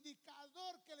es un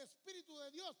indicador que el Espíritu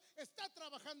de Dios está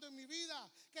trabajando en mi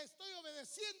vida, que estoy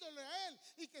obedeciéndole a Él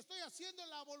y que estoy haciendo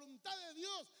la voluntad de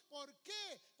Dios. ¿Por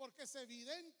qué? Porque es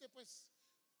evidente, pues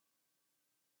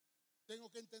tengo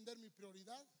que entender mi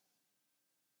prioridad.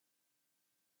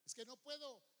 Es que no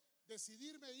puedo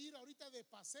decidirme ir ahorita de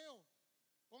paseo.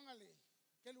 Póngale,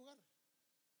 ¿qué lugar?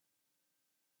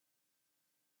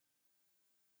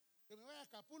 Que me vaya a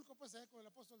Acapulco, pues allá con el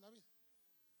apóstol David.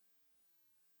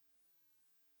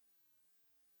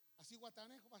 Así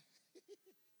Guatanejo, a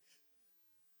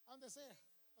donde sea,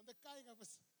 donde caiga,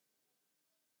 pues.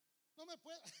 No me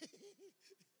puedo.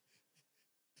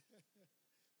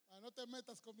 No te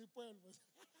metas con mi pueblo, pues.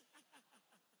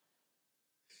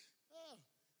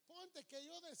 Ponte que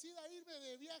yo decida irme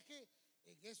de viaje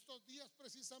en estos días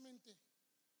precisamente.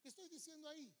 ¿Qué estoy diciendo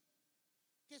ahí?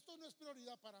 Que esto no es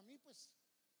prioridad para mí, pues.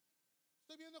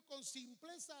 Estoy viendo con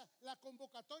simpleza la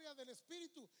convocatoria del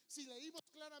Espíritu. Si leímos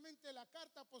claramente la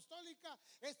carta apostólica,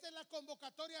 esta es la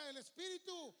convocatoria del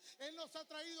Espíritu. Él nos ha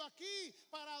traído aquí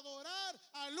para adorar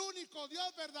al único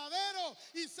Dios verdadero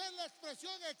y ser la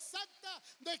expresión exacta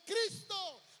de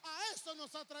Cristo. A eso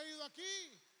nos ha traído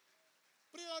aquí.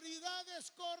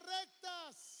 Prioridades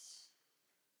correctas.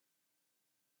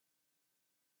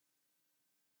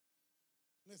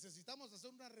 Necesitamos hacer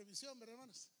una revisión, ¿verdad,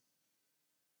 hermanos?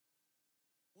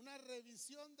 Una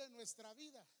revisión de nuestra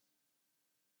vida.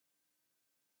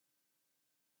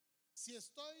 Si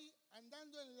estoy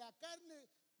andando en la carne,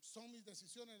 son mis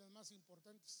decisiones las más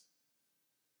importantes.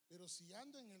 Pero si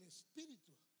ando en el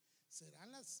Espíritu,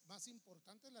 serán las más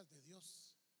importantes las de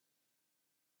Dios.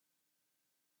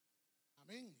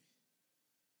 Amén.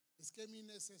 Es que mi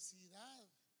necesidad,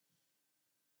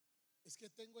 es que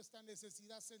tengo esta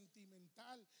necesidad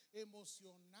sentimental,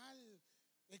 emocional,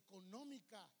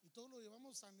 económica, y todo lo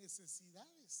llevamos a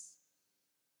necesidades.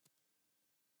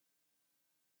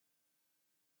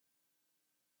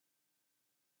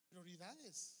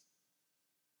 Prioridades.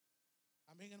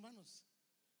 Amén, hermanos.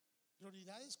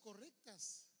 Prioridades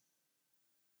correctas.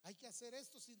 Hay que hacer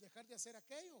esto sin dejar de hacer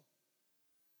aquello.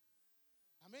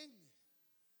 Amén.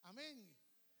 Amén.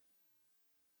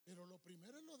 Pero lo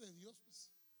primero es lo de Dios,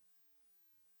 pues.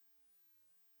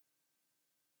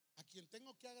 A quien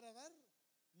tengo que agradar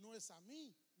no es a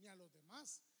mí ni a los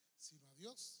demás, sino a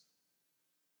Dios.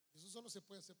 Y eso solo se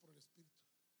puede hacer por el Espíritu.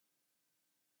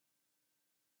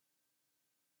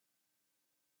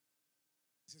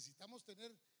 Necesitamos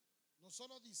tener no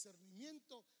solo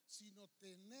discernimiento, sino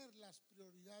tener las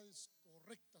prioridades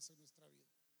correctas en nuestra vida.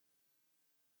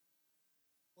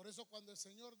 Por eso cuando el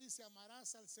Señor dice: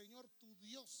 amarás al Señor tu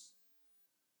Dios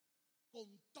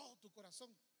con todo tu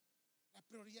corazón, la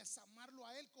prioridad es amarlo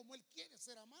a Él como Él quiere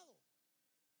ser amado,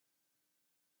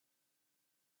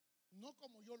 no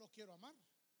como yo lo quiero amar.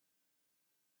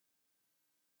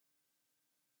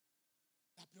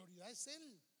 La prioridad es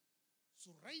Él,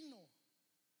 su reino.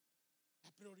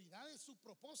 La prioridad es su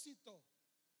propósito,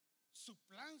 su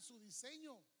plan, su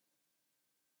diseño.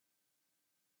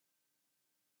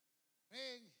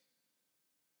 Ven.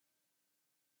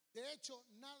 De hecho,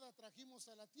 nada trajimos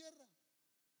a la tierra.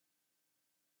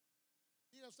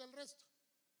 Diga usted el resto.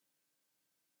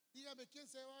 Dígame, ¿quién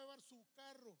se va a llevar su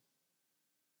carro?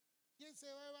 ¿Quién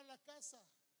se va a llevar la casa?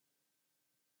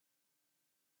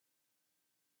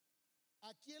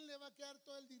 ¿A quién le va a quedar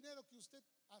todo el dinero que usted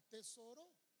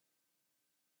atesoró?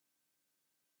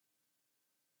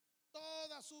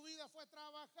 Toda su vida fue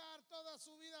trabajar, toda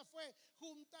su vida fue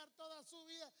juntar, toda su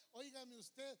vida, óigame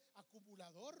usted,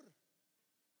 acumulador.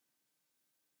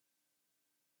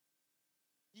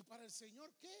 ¿Y para el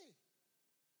Señor qué?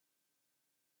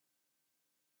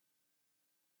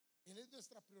 Él es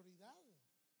nuestra prioridad.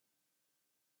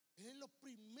 Él es lo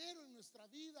primero en nuestra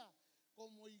vida.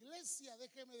 Como iglesia,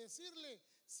 déjeme decirle,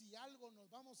 si algo nos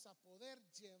vamos a poder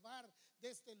llevar de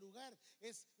este lugar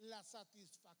es la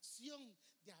satisfacción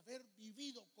de haber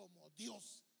vivido como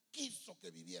Dios quiso que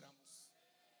viviéramos.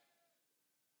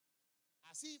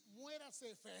 Así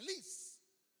muérase feliz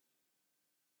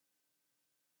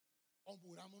o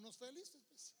murámonos felices,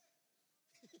 pues.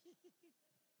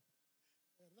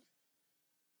 ¿Verdad?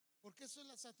 Porque eso es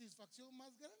la satisfacción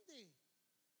más grande.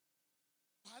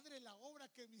 Padre, la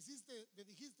obra que me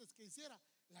dijiste que hiciera,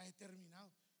 la he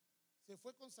terminado. ¿Se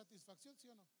fue con satisfacción, sí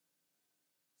o no?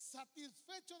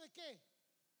 ¿Satisfecho de qué?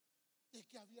 De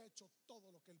que había hecho todo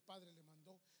lo que el Padre le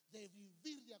mandó, de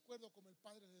vivir de acuerdo como el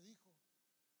Padre le dijo.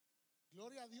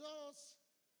 Gloria a Dios.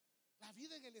 La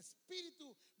vida en el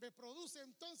Espíritu me produce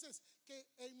entonces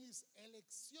que en mis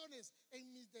elecciones,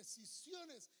 en mis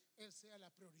decisiones, Él sea la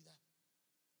prioridad.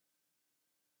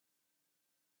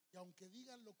 Y aunque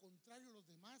digan lo contrario los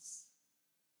demás,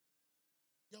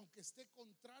 y aunque esté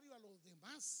contrario a los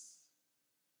demás,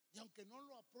 y aunque no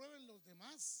lo aprueben los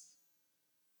demás,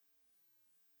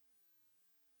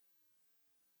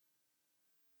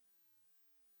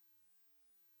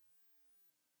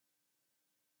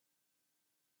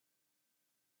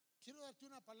 quiero darte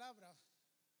una palabra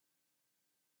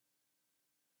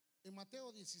en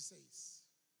Mateo 16.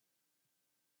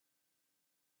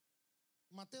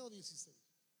 Mateo 16.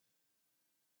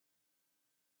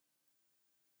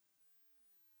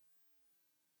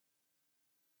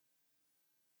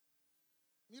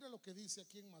 Mira lo que dice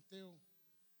aquí en Mateo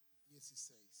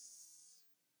 16.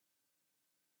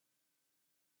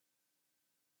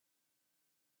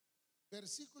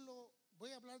 Versículo,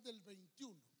 voy a hablar del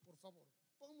 21, por favor.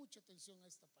 Pon mucha atención a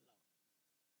esta palabra.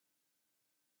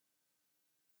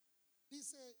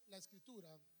 Dice la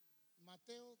escritura,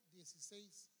 Mateo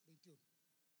 16, 21.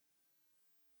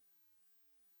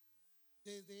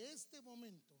 Desde este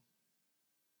momento,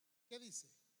 ¿qué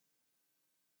dice?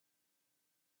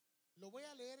 Lo voy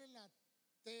a leer en la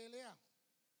TLA.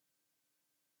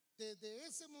 Desde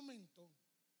ese momento,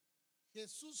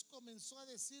 Jesús comenzó a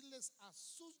decirles a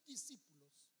sus discípulos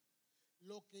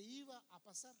lo que iba a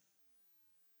pasar.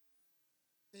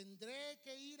 Tendré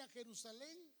que ir a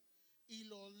Jerusalén y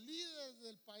los líderes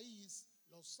del país,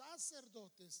 los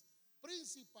sacerdotes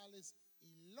principales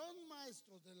y los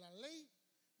maestros de la ley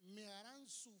me harán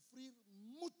sufrir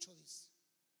mucho, dice.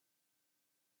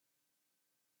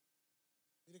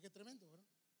 Mire qué tremendo, ¿verdad?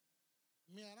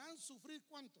 Me harán sufrir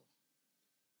 ¿cuánto?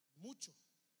 Mucho.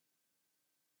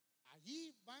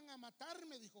 Allí van a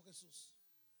matarme, dijo Jesús,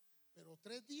 pero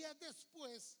 3 días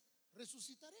después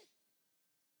resucitaré.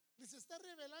 Les está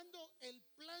revelando el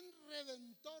plan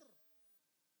redentor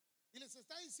y les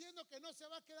está diciendo que no se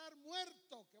va a quedar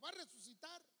muerto, que va a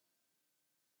resucitar.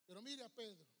 Pero mire a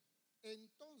Pedro.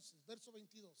 Entonces, verso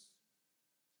 22.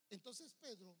 Entonces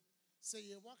Pedro se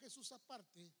llevó a Jesús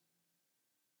aparte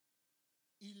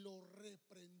y lo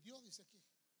reprendió, dice aquí.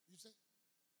 Dice,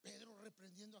 Pedro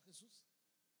reprendiendo a Jesús.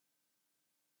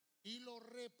 Y lo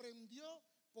reprendió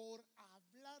por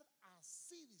hablar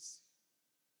así, dice.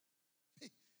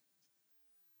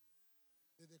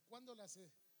 ¿Desde cuándo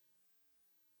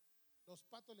los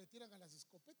patos le tiran a las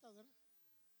escopetas, verdad?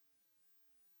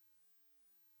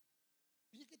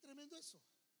 Mire qué tremendo eso.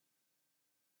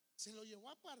 Se lo llevó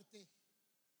aparte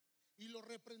y lo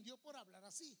reprendió por hablar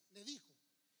así. Le dijo: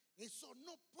 eso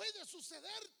no puede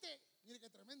sucederte. Mire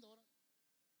qué tremendo ahora.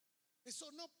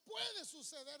 Eso no puede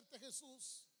sucederte,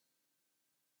 Jesús.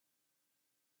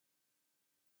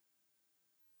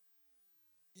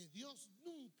 Que Dios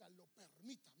nunca lo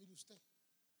permita. Mire usted.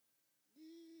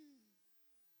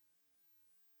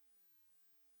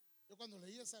 Yo cuando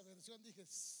leí esa versión dije: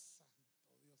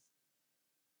 santo Dios.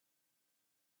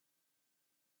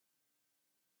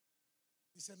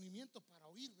 Discernimiento para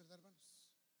oír, ¿verdad,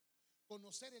 hermanos?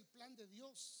 Conocer el plan de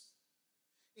Dios,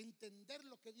 entender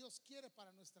lo que Dios quiere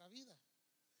para nuestra vida.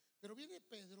 Pero viene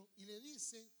Pedro y le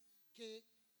dice que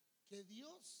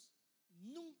Dios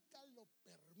nunca lo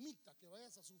permita que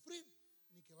vayas a sufrir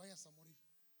ni que vayas a morir.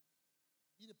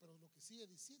 Mire, pero lo que sigue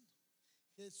diciendo: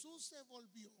 Jesús se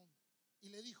volvió y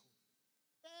le dijo: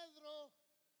 Pedro,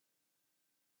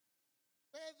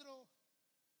 Pedro,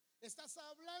 estás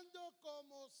hablando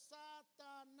como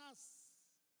Satanás.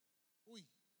 Uy,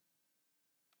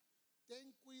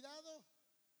 ten cuidado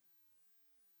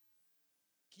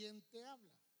quien te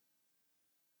habla.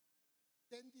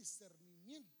 Ten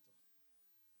discernimiento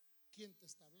quien te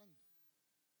está hablando.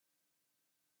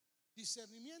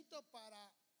 Discernimiento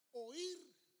para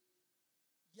oír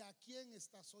y a quién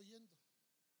estás oyendo.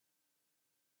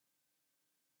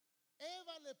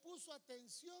 Eva le puso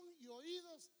atención y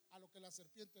oídos a lo que la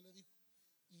serpiente le dijo,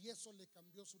 y eso le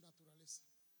cambió su naturaleza.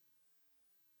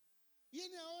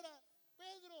 Viene ahora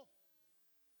Pedro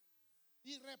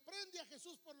y reprende a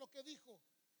Jesús por lo que dijo,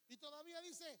 y todavía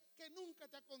dice que nunca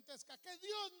te acontezca, que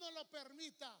Dios no lo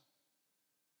permita.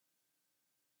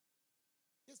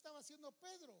 ¿Qué estaba haciendo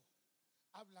Pedro?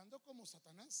 Hablando como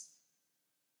Satanás.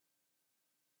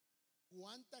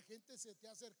 ¿Cuánta gente se te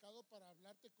ha acercado para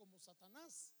hablarte como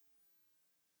Satanás?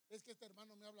 Es que este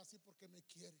hermano me habla así porque me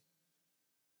quiere.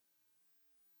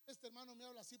 Este hermano me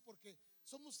habla así porque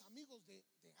somos amigos de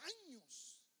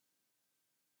años.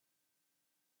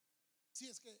 Si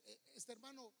es que este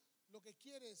hermano lo que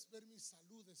quiere es ver mi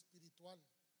salud espiritual.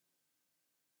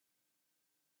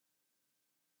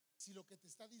 Si lo que te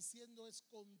está diciendo es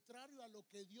contrario a lo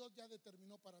que Dios ya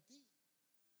determinó para ti,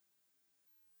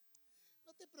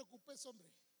 no te preocupes,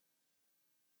 hombre.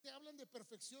 Te hablan de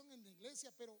perfección en la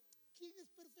iglesia, pero ¿quién es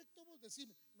perfecto? Vos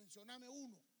decime, mencioname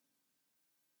uno.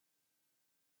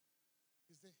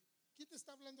 ¿Quién te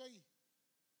está hablando ahí?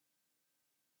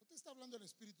 No te está hablando el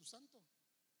Espíritu Santo.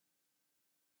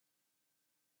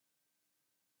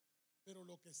 Pero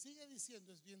lo que sigue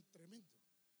diciendo es bien tremendo.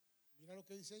 Mira lo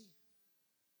que dice ahí: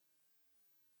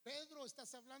 Pedro,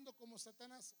 estás hablando como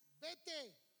Satanás,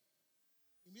 vete.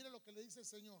 Y mira lo que le dice el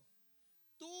Señor: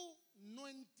 tú no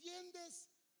entiendes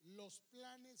los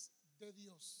planes de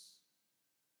Dios.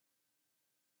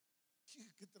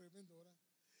 Qué tremendo, ¿verdad?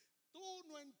 Tú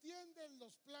no entiendes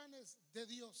los planes de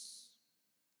Dios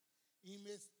y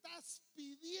me estás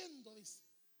pidiendo, dice,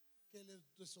 que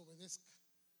les desobedezca.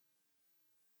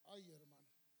 Ay, hermano,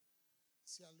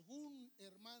 si algún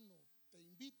hermano te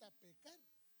invita a pecar,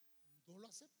 no lo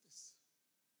aceptes.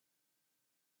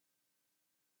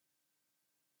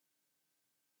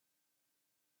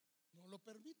 No lo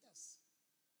permitas,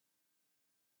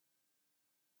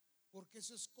 porque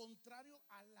eso es contrario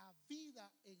a la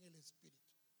vida en el Espíritu.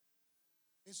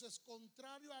 Eso es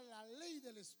contrario a la ley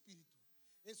del Espíritu.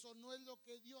 Eso no es lo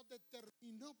que Dios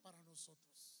determinó para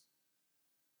nosotros.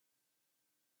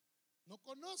 No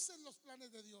conocen los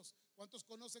planes de Dios. ¿Cuántos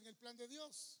conocen el plan de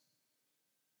Dios?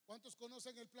 ¿Cuántos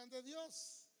conocen el plan de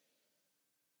Dios?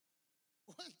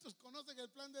 ¿Cuántos conocen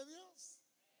el plan de Dios?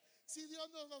 Si Dios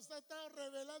nos lo ha estado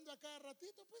revelando a cada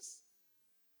ratito, pues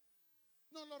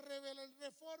nos lo revela en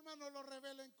Reforma, nos lo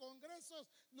revela en congresos,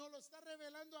 nos lo está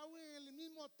revelando aún en el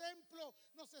mismo templo,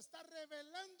 nos está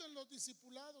revelando en los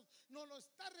discipulados, nos lo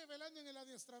está revelando en el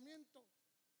adiestramiento.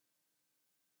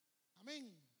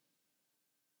 Amén.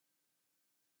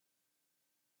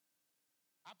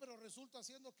 Pero resulta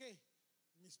siendo que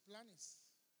mis planes.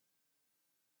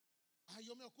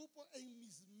 Yo me ocupo en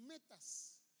mis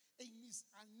metas, en mis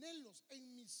anhelos,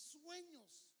 en mis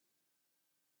sueños,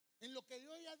 en lo que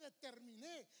yo ya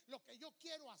determiné, lo que yo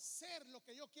quiero hacer, lo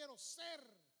que yo quiero ser.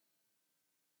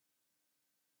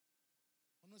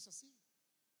 ¿O no es así?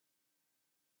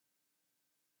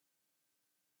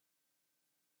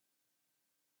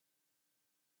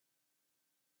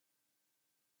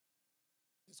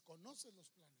 conoces los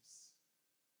planes.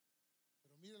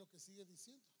 Pero mire lo que sigue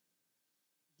diciendo.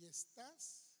 Y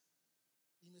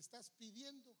me estás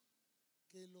pidiendo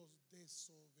que los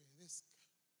desobedezca.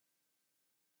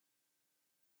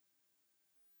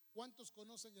 ¿Cuántos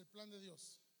conocen el plan de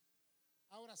Dios?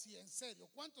 Ahora sí, en serio,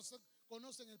 ¿cuántos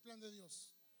conocen el plan de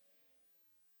Dios?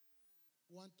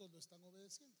 ¿Cuántos lo están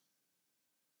obedeciendo?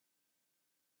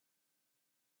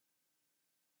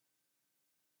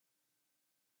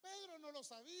 Pedro no lo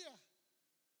sabía,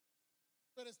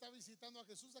 pero está visitando a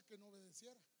Jesús a que no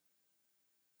obedeciera.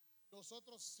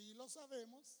 Nosotros sí lo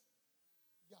sabemos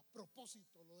y a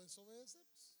propósito lo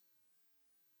desobedecemos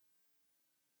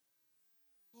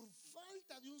por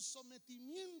falta de un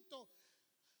sometimiento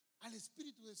al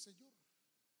Espíritu del Señor.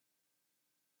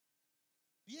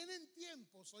 Vienen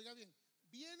tiempos, oiga bien,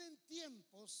 vienen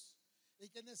tiempos en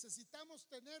que necesitamos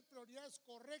tener prioridades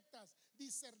correctas,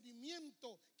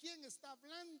 discernimiento, quién está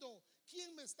hablando,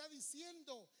 quién me está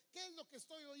diciendo, qué es lo que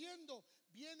estoy oyendo.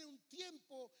 Viene un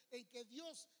tiempo en que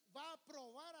Dios va a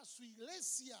probar a su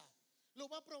iglesia. Lo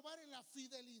va a probar en la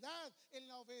fidelidad, en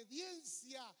la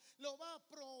obediencia, lo va a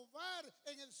probar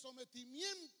en el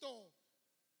sometimiento.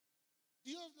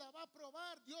 Dios la va a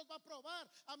probar, Dios va a probar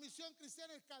a Misión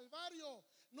Cristiana el Calvario.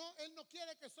 No, Él no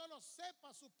quiere que solo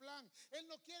sepa su plan, Él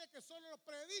no quiere que solo lo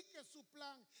predique su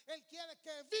plan, Él quiere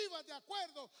que viva de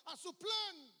acuerdo a su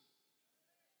plan.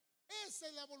 Esa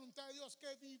es la voluntad de Dios,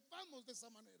 que vivamos de esa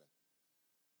manera.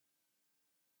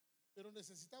 Pero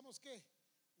necesitamos ¿qué?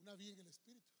 Una vida en el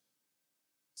Espíritu,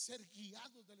 ser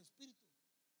guiados del Espíritu.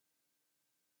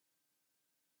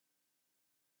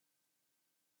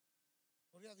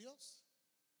 Gloria a Dios.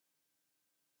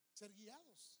 Ser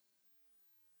guiados.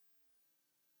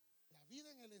 La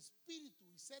vida en el Espíritu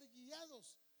y ser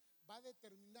guiados va a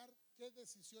determinar qué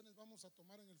decisiones vamos a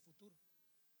tomar en el futuro.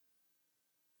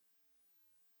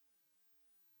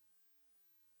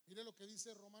 Mire lo que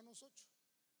dice Romanos 8.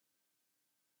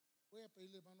 Voy a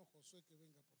pedirle al hermano Josué que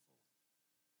venga, por favor.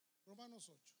 Romanos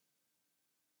 8.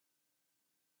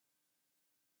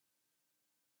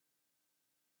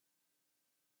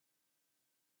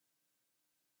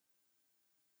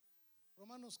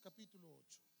 Romanos capítulo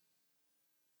 8.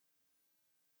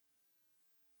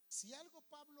 Si algo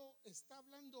Pablo está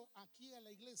hablando aquí a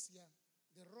la iglesia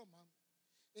de Roma,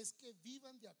 es que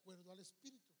vivan de acuerdo al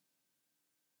Espíritu,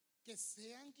 que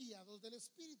sean guiados del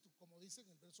Espíritu, como dice en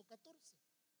el verso 14.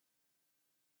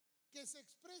 Que se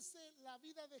exprese la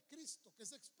vida de Cristo, que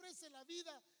se exprese la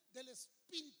vida del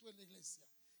Espíritu en la iglesia,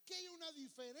 que haya una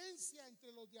diferencia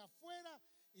entre los de afuera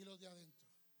y los de adentro,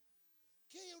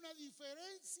 que haya una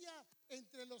diferencia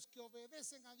entre los que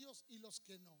obedecen a Dios y los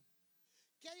que no,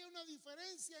 que haya una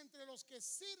diferencia entre los que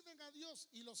sirven a Dios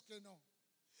y los que no,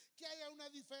 que haya una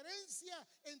diferencia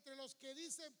entre los que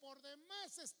dicen por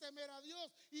demás es temer a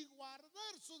Dios y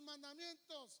guardar sus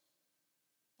mandamientos.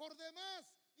 Por demás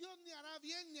Dios ni hará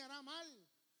bien ni hará mal,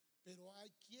 pero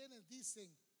hay quienes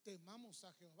dicen temamos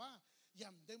a Jehová y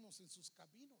andemos en sus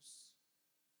caminos.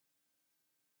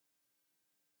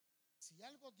 Si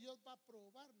algo Dios va a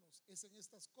probarnos es en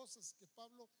estas cosas que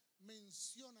Pablo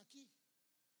menciona aquí.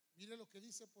 Mire lo que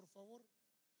dice, por favor,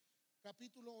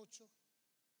 capítulo 8,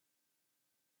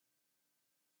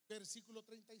 versículo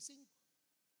 35.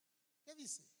 ¿Qué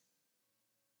dice?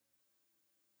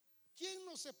 ¿Quién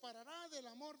nos separará del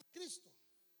amor de Cristo?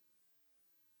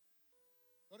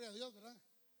 Gloria a Dios, ¿verdad?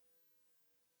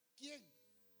 ¿Quién?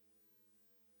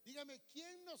 Dígame,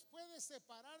 ¿quién nos puede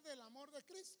separar del amor de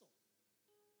Cristo?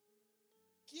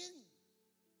 ¿Quién?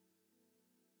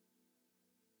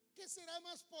 ¿Qué será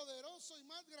más poderoso y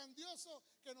más grandioso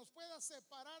que nos pueda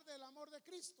separar del amor de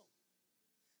Cristo?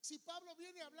 Si Pablo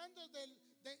viene hablando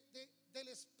del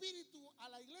Espíritu a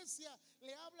la iglesia,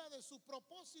 le habla de su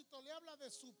propósito, le habla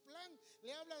de su plan,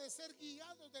 le habla de ser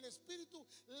guiados del Espíritu,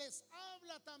 les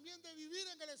habla también de vivir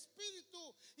en el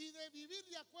Espíritu y de vivir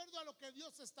de acuerdo a lo que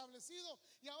Dios ha establecido.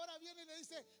 Y ahora viene y le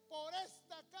dice, por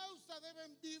esta causa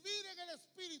deben vivir en el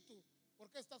Espíritu,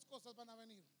 porque estas cosas van a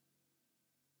venir.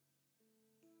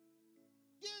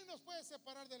 ¿Quién nos puede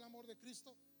separar del amor de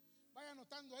Cristo? Vaya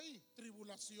anotando ahí: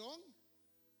 tribulación,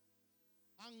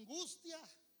 angustia,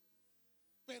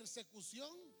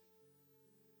 persecución,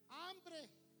 hambre,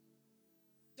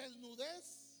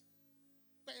 desnudez,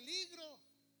 peligro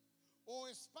o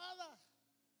espada.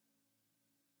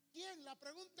 ¿Quién? La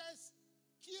pregunta es,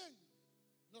 ¿quién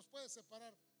nos puede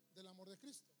separar del amor de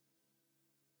Cristo?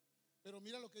 Pero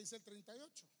mira lo que dice el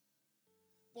 38.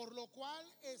 Por lo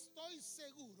cual estoy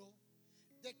seguro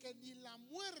de que ni la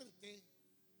muerte,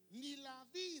 ni la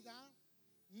vida,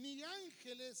 ni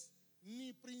ángeles,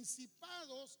 ni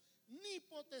principados, ni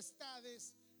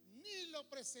potestades, ni lo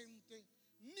presente,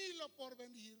 ni lo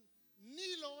porvenir,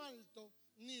 ni lo alto,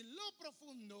 ni lo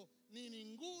profundo, ni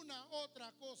ninguna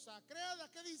otra cosa creada.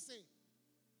 ¿Qué dice?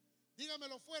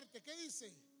 Dígamelo fuerte, ¿qué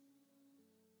dice?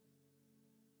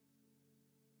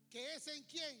 ¿Que es en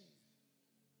quién?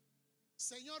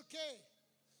 Señor, ¿qué?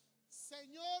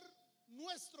 Señor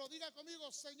nuestro. Diga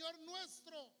conmigo, Señor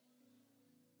nuestro.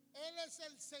 Él es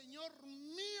el Señor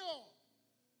mío,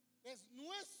 es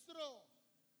nuestro.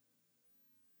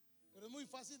 Pero es muy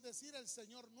fácil decir el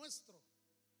Señor nuestro,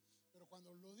 pero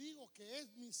cuando lo digo que es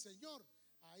mi Señor,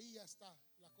 ahí ya está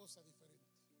la cosa diferente.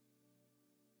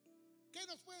 ¿Qué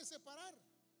nos puede separar?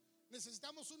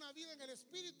 Necesitamos una vida en el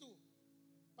Espíritu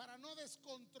para no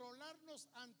descontrolarnos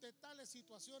ante tales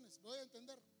situaciones. ¿Me voy a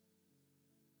entender?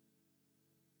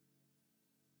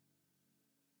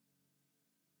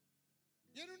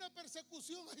 Viene una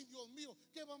persecución, ay Dios mío,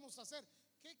 ¿qué vamos a hacer?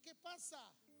 ¿Qué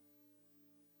pasa?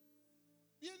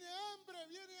 Viene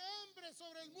hambre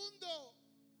sobre el mundo.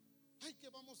 Ay, ¿qué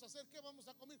vamos a hacer? ¿Qué vamos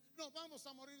a comer? Nos vamos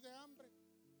a morir de hambre.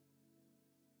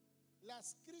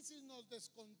 Las crisis nos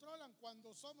descontrolan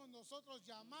cuando somos nosotros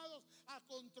llamados a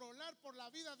controlar por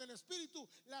la vida del Espíritu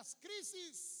las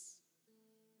crisis,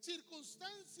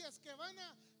 circunstancias que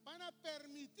van a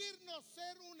permitirnos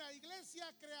ser una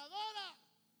iglesia creadora.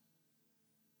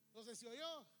 No sé si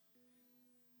oyó.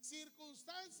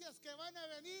 Circunstancias que van a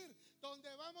venir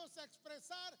donde vamos a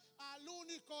expresar al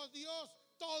único Dios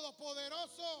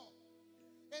todopoderoso.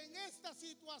 En estas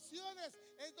situaciones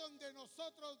es donde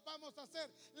nosotros vamos a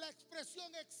hacer la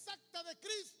expresión exacta de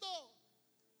Cristo.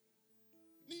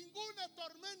 Ninguna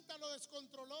tormenta lo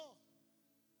descontroló.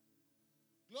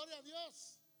 Gloria a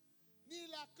Dios. Ni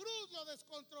la cruz lo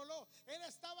descontroló. Él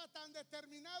estaba tan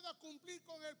determinado a cumplir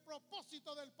con el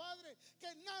propósito del Padre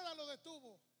que nada lo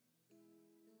detuvo.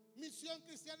 Misión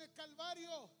Cristiana El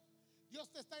Calvario. Dios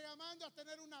te está llamando a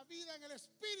tener una vida en el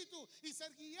Espíritu y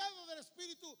ser guiado del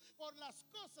Espíritu por las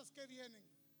cosas que vienen.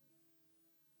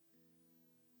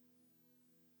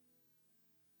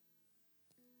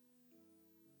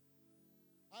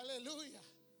 Aleluya.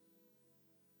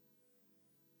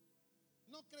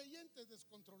 No creyentes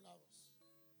descontrolados,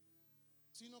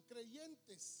 sino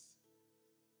creyentes,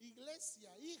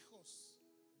 iglesia, hijos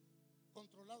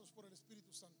controlados por el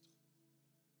Espíritu Santo.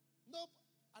 No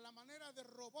a la manera de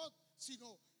robot,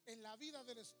 sino en la vida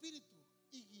del Espíritu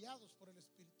y guiados por el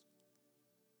Espíritu,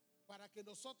 para que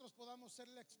nosotros podamos ser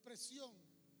la expresión,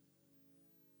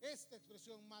 esta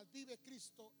expresión, más vive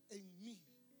Cristo en mí,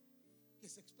 que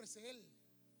se exprese Él.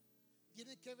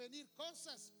 Tienen que venir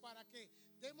cosas para que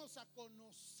demos a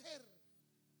conocer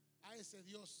a ese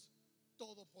Dios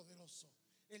todopoderoso,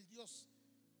 el Dios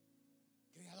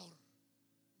creador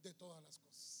de todas las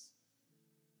cosas.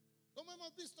 ¿Cómo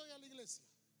hemos visto hoy a la iglesia?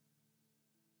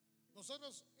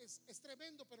 Nosotros es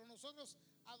tremendo, pero nosotros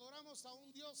adoramos a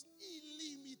un Dios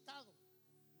ilimitado.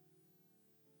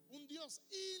 Un Dios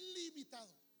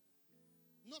ilimitado.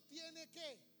 No tiene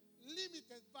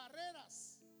límites,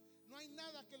 barreras. No hay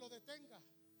nada que lo detenga.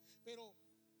 Pero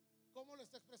 ¿cómo lo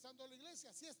está expresando la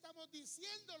iglesia? Sí estamos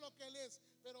diciendo lo que Él es,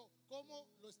 pero ¿cómo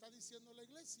lo está diciendo la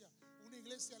iglesia? Una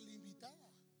iglesia limitada.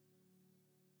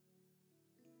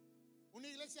 Una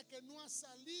iglesia que no ha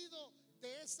salido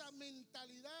de esa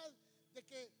mentalidad de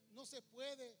que no se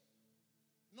puede,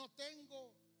 no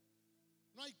tengo,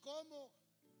 no hay cómo.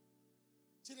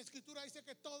 Si la Escritura dice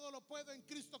que todo lo puedo en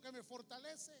Cristo que me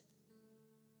fortalece.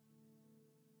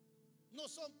 No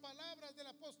son palabras del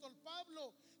apóstol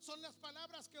Pablo, son las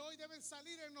palabras que hoy deben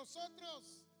salir en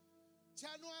nosotros.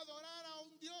 Ya no adorar a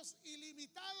un Dios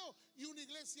ilimitado y una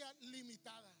iglesia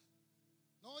limitada.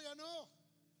 No, ya no.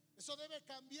 Eso debe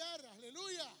cambiar,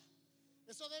 aleluya.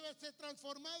 Eso debe ser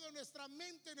transformado en nuestra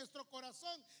mente, en nuestro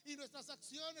corazón y nuestras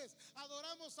acciones.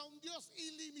 Adoramos a un Dios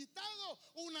ilimitado,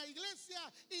 una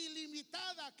iglesia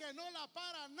ilimitada que no la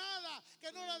para nada,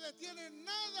 que no la detiene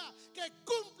nada, que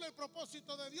cumple el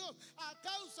propósito de Dios. A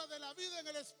causa de la vida en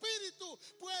el Espíritu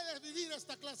puedes vivir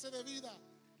esta clase de vida.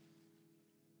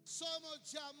 Somos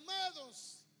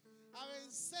llamados a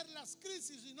vencer las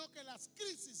crisis y no que las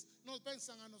crisis nos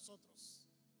venzan a nosotros.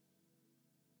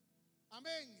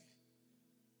 Amén.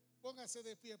 Póngase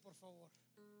de pie, por favor.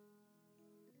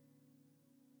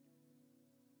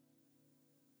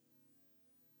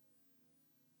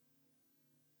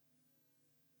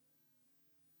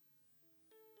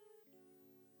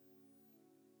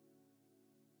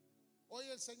 Hoy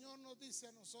el Señor nos dice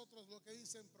a nosotros lo que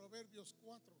dice en Proverbios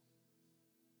 4.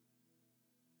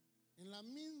 En la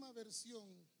misma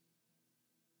versión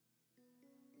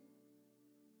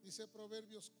dice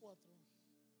Proverbios 4.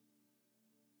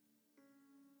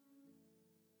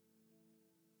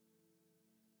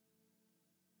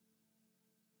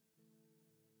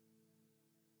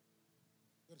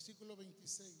 versículo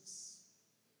 26.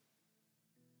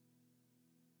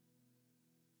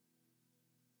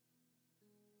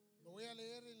 Lo voy a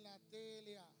leer en la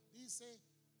TLA. Dice: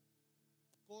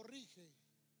 corrige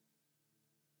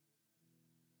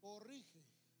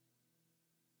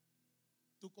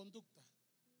tu conducta.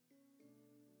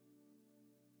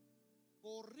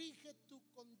 Corrige tu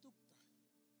conducta.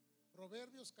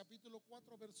 Proverbios capítulo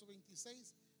 4 verso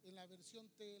 26 en la versión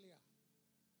TLA.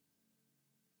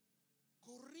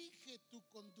 Corrige tu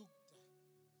conducta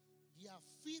y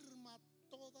afirma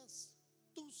todas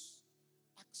tus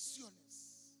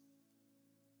acciones.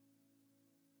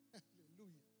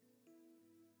 Aleluya.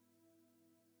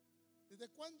 ¿Desde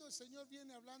cuándo el Señor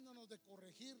viene hablándonos de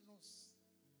corregirnos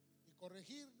y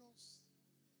corregirnos?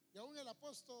 Y aún el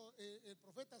apóstol, el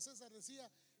profeta César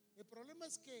decía: el problema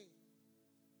es que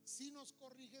sí nos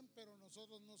corrigen, pero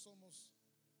nosotros no somos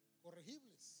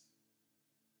corregibles.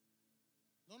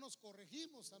 No nos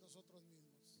corregimos a nosotros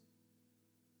mismos.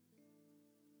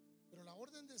 Pero la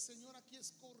orden del Señor aquí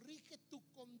es: corrige tu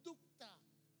conducta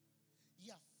y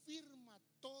afirma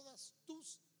todas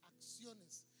tus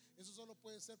acciones. Eso solo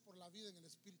puede ser por la vida en el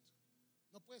Espíritu.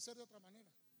 No puede ser de otra manera.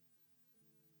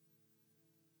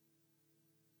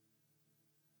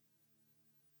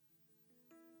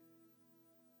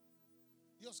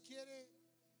 Dios quiere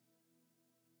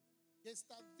que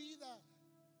esta vida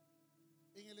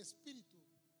en el Espíritu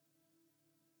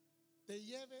te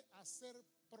lleve a ser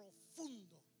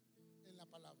profundo en la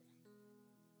palabra.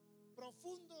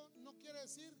 Profundo no quiere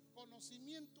decir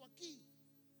conocimiento aquí.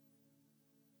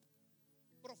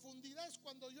 Profundidad es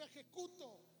cuando yo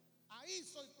ejecuto. Ahí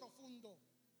soy profundo.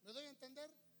 ¿Me doy a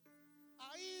entender?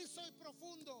 Ahí soy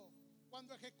profundo.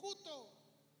 Cuando ejecuto,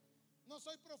 no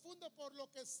soy profundo por lo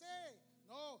que sé.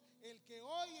 No, el que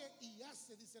oye y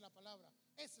hace, dice la palabra,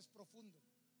 ese es profundo.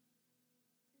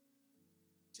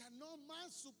 Ya no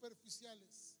más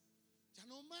superficiales, ya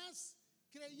no más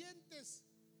creyentes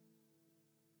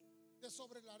de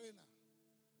sobre la arena.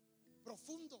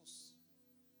 Profundos,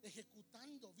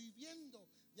 ejecutando, viviendo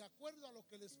de acuerdo a lo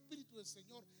que el Espíritu del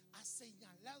Señor ha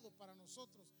señalado para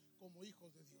nosotros como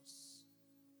hijos de Dios.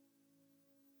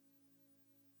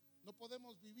 No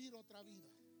podemos vivir otra vida.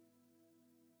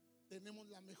 Tenemos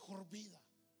la mejor vida.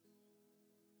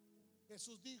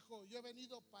 Jesús dijo: yo he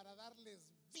venido para darles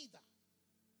vida.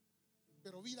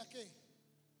 Pero vida ¿qué?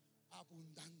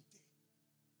 Abundante,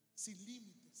 sin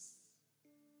límites.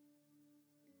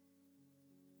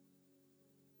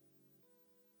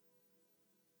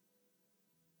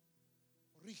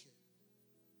 Corrige.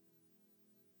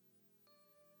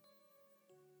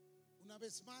 Una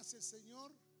vez más el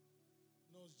Señor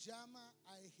nos llama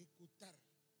a ejecutar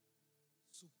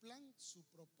su plan, su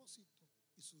propósito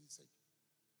y su diseño.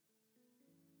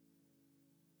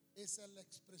 Esa es la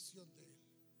expresión de Él.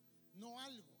 No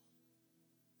algo,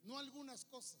 no algunas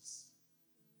cosas,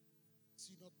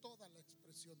 sino toda la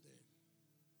expresión de Él.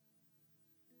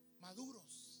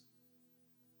 Maduros,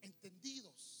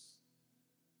 entendidos,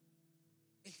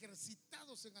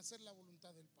 ejercitados en hacer la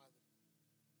voluntad del Padre.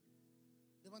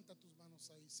 Levanta tus manos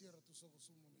ahí, cierra tus ojos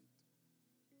un momento.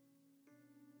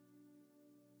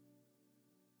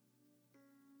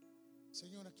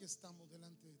 Señor, aquí estamos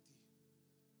delante de ti.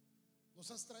 Nos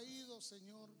has traído,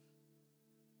 Señor,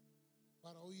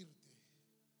 para oírte,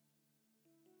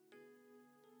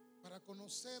 para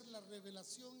conocer la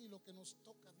revelación y lo que nos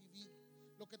toca vivir,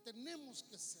 lo que tenemos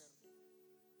que ser.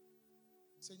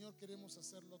 Señor, queremos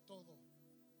hacerlo todo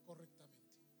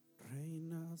correctamente.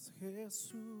 Reinas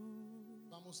Jesús,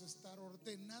 vamos a estar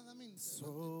ordenadamente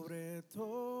sobre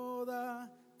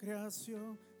toda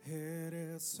creación.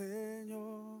 Eres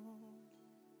Señor,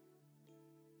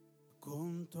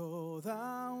 con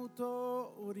toda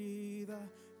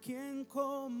autoridad. ¿Quién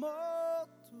como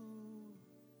tú?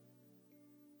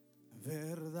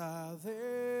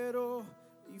 Verdadero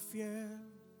y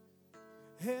fiel,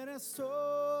 eres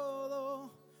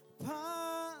todo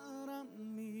para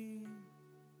mí.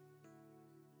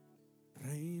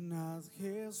 Reinas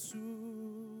Jesús,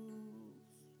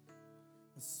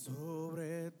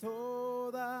 sobre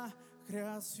toda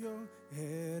creación.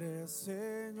 Eres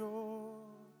Señor,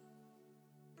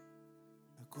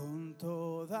 con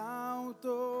toda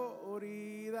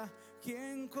autoridad.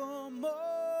 ¿Quién como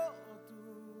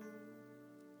tú?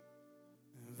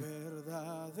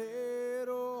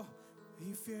 Verdadero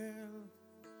y fiel,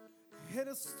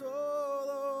 eres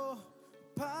todo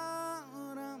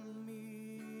para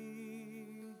mí.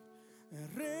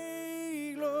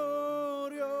 Rey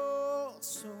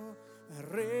glorioso,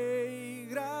 Rey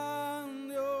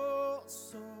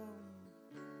grandioso,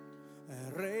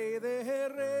 Rey de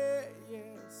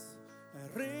reyes,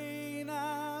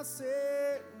 Reina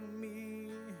celestial.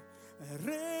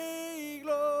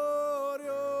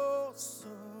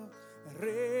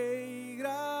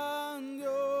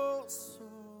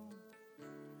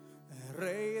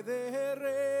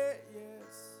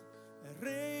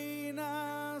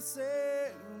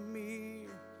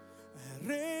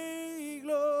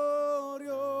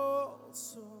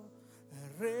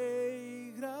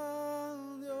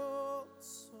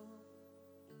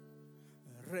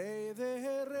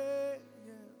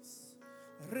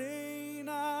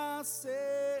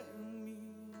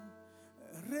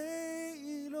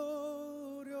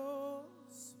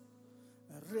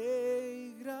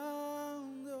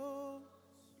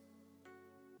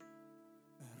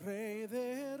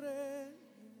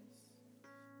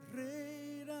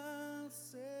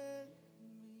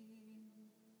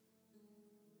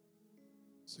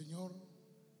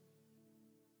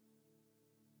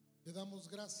 Te damos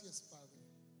gracias, Padre,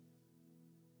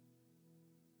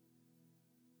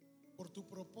 por tu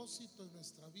propósito en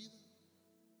nuestra vida.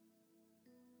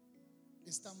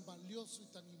 Es tan valioso y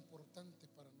tan importante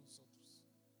para nosotros.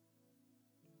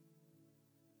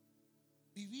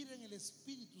 Vivir en el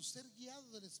Espíritu, ser guiado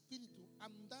del Espíritu,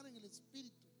 andar en el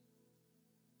Espíritu.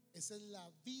 Esa es la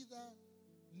vida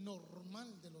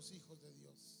normal de los hijos de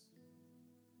Dios.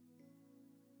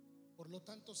 Por lo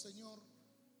tanto, Señor,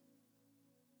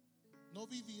 no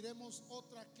viviremos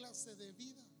otra clase de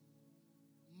vida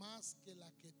más que la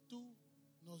que tú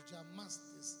nos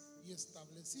llamaste y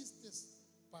estableciste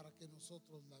para que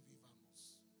nosotros la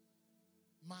vivamos.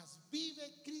 Mas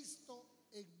vive Cristo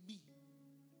en mí.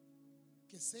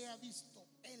 Que sea visto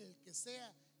Él, que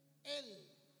sea Él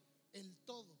el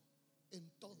todo en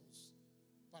todos,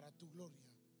 para tu gloria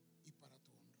y para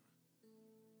tu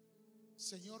honra.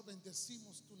 Señor,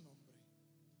 bendecimos tu nombre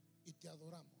y te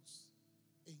adoramos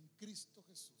en Cristo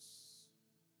Jesús.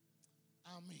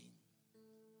 Amén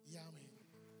y amén.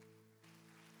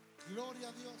 Gloria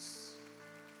a Dios.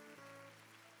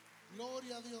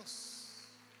 Gloria a Dios.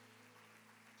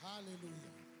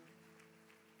 Aleluya.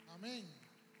 Amén.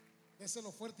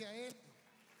 Déselo fuerte a Él.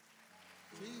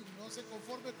 Sí, no se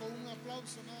conforme con un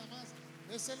aplauso nada más.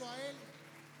 Déselo a Él.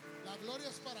 La gloria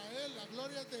es para Él, la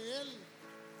gloria es de Él.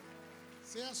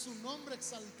 Sea su nombre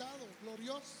exaltado,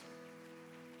 glorioso.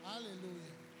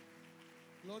 Aleluya.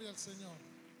 Gloria al Señor.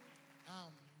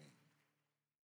 Amén.